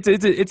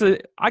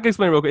can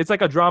explain it real quick. It's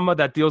like a drama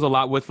that deals a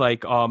lot with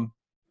like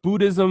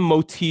Buddhism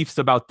motifs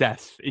about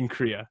death in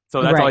Korea.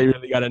 So that's all you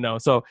really got to know.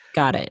 So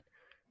got it.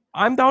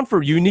 I'm down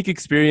for unique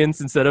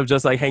experience instead of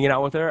just like hanging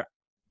out with her.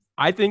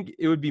 I think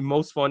it would be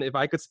most fun if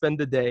I could spend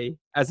the day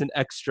as an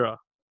extra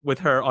with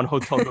her on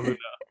Hotel de Luna.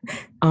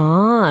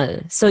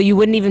 So you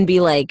wouldn't even be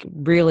like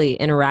really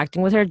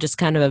interacting with her, just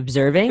kind of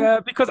observing? Yeah,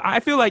 because I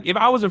feel like if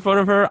I was in front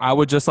of her, I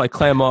would just like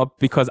clam up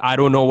because I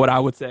don't know what I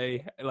would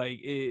say. Like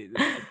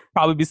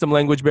probably be some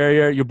language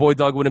barrier. Your boy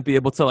Doug wouldn't be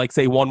able to like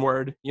say one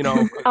word, you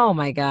know. Oh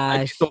my gosh.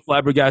 I'd be so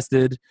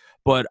flabbergasted.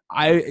 But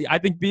I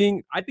think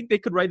they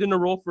could write in a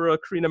role for a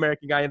Korean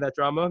American guy in that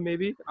drama,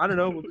 maybe. I don't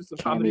know. We'll do some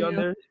comedy on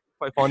there.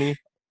 Quite funny.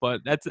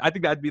 But I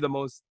think that'd be the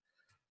most.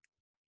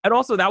 And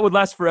also that would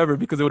last forever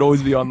because it would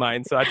always be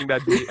online. So I think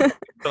that'd be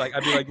like,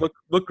 I'd be like, look,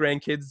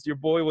 grandkids, your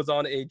boy was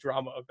on a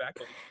drama back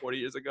like 40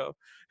 years ago.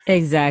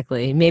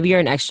 Exactly. Maybe you're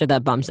an extra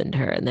that bumps into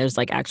her and there's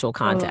like actual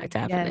contact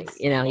happening. Yes.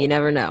 You know, you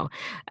never know.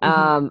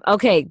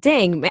 Okay,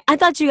 dang. I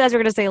thought you guys were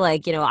going to say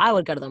like, you know, I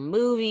would go to the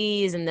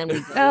movies and then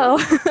we go.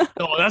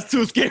 No, that's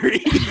too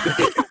scary.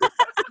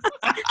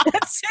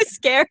 That's too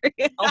scary.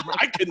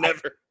 I could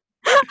never.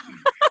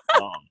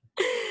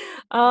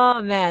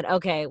 Oh man.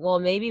 Okay. Well,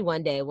 maybe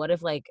one day. What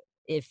if like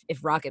if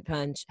Rocket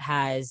Punch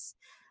has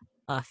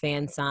a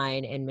fan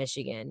sign in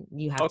Michigan,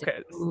 you have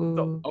to.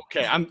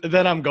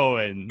 I'm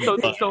going.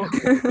 So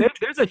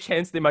there's a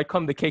chance they might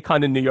come to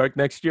KCON in New York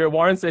next year.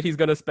 Warren said he's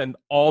gonna spend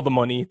all the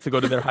money to go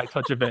to their high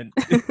touch event.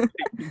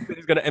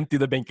 He's gonna empty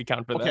the bank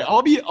account for that.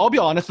 Okay, I'll be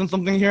honest on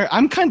something here.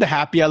 I'm kind of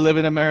happy I live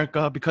in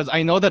America because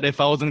I know that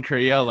if I was in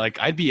Korea, like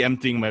I'd be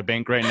emptying my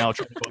bank right now.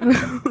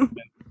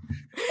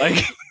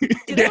 Like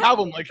do they have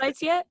them like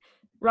sites yet?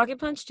 Rocket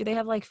Punch, do they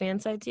have like fan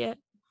sites yet?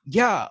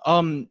 Yeah.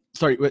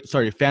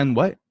 Sorry. Fan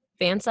what?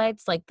 Fan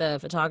sites, like the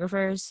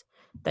photographers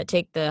that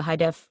take the high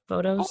def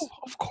photos. Oh,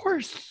 of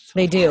course.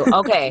 They do.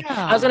 Okay.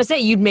 Yeah. I was gonna say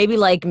you'd maybe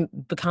like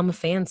become a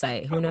fan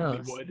site. Who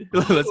knows?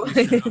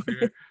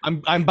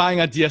 I'm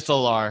buying a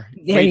DSLR.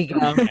 There you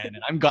go.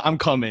 I'm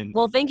coming.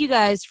 Well, thank you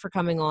guys for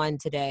coming on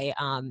today.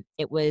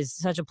 It was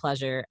such a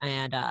pleasure,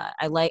 and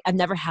I've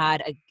never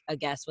had a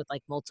guest with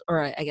like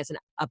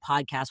a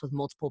podcast with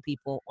multiple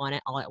people on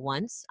it all at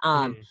once,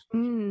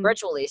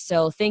 virtually.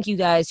 So thank you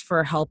guys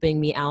for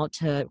helping me out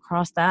to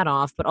cross that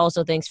off, but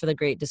also thanks for the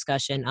great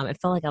discussion. It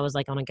felt like I was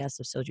like on a guest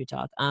of Soju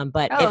Talk.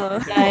 But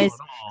if you guys,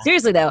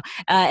 seriously though,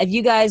 if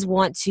you guys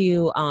want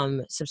to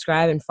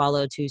subscribe and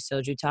follow to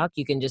Soju Talk,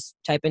 you can just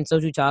type in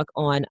Soju Talk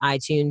on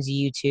iTunes,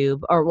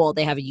 YouTube,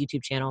 they have a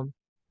YouTube channel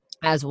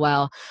as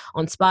well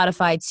on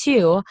Spotify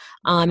too.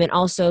 And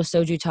also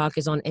Soju Talk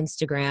is on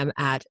Instagram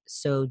at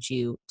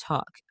Soju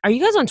Talk. Are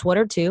you guys on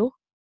Twitter too?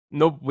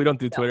 Nope, we don't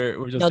do Twitter.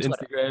 We're just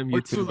Instagram,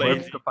 YouTube,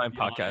 wherever you can find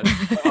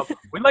podcasts.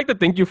 We'd like to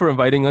thank you for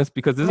inviting us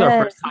because this is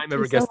our first time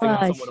ever guesting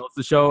on someone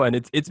else's show, and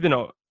it's been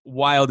a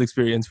wild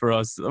experience for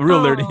us, a real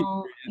learning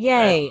experience.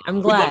 Yay,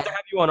 I'm glad. We'd love to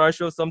have you on our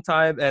show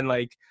sometime, and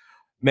like,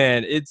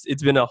 man,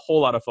 it's been a whole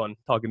lot of fun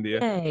talking to you.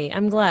 Hey,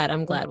 I'm glad.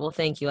 Well,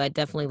 thank you. I'd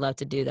definitely love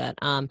to do that.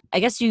 I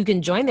guess you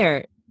can join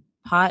their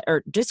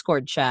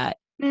Discord chat.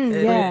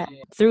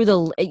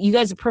 Through you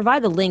guys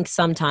provide the link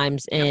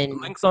sometimes in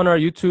links on our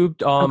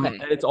YouTube.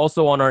 And it's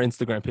also on our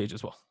Instagram page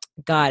as well.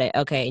 Got it.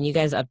 Okay. And you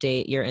guys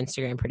update your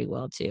Instagram pretty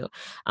well too.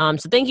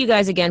 So thank you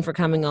guys again for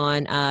coming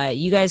on.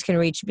 You guys can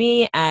reach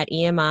me at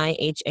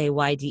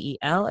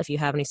EMIHAYDEL. If you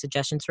have any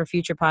suggestions for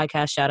future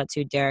podcasts, shout out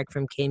to Derek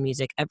from K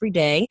Music Every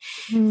Day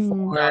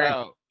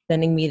for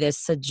sending me this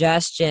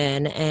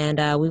suggestion.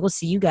 And we will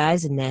see you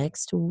guys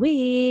next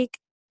week.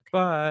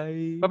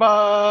 Bye.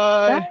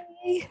 Bye-bye.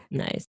 Bye.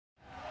 Nice.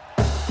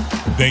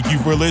 Thank you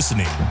for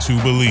listening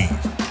to Believe.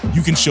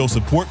 You can show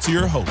support to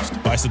your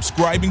host by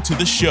subscribing to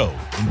the show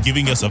and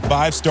giving us a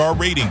 5-star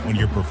rating on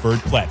your preferred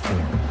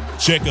platform.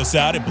 Check us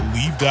out at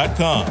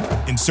Believe.com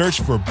and search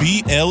for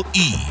BLEAV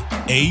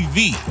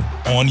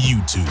on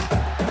YouTube.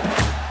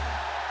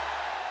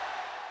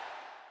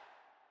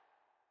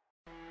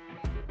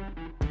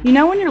 You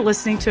know when you're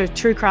listening to a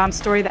true crime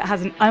story that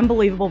has an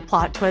unbelievable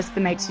plot twist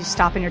that makes you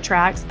stop in your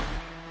tracks?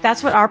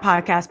 That's what our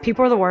podcast,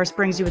 People Are the Worst,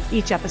 brings you with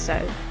each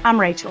episode. I'm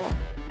Rachel.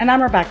 And I'm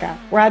Rebecca.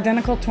 We're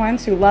identical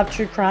twins who love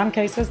true crime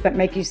cases that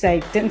make you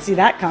say, didn't see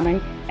that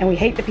coming, and we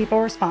hate the people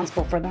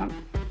responsible for them.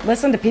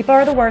 Listen to People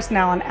Are the Worst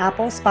now on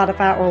Apple,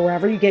 Spotify, or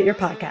wherever you get your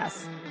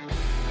podcasts.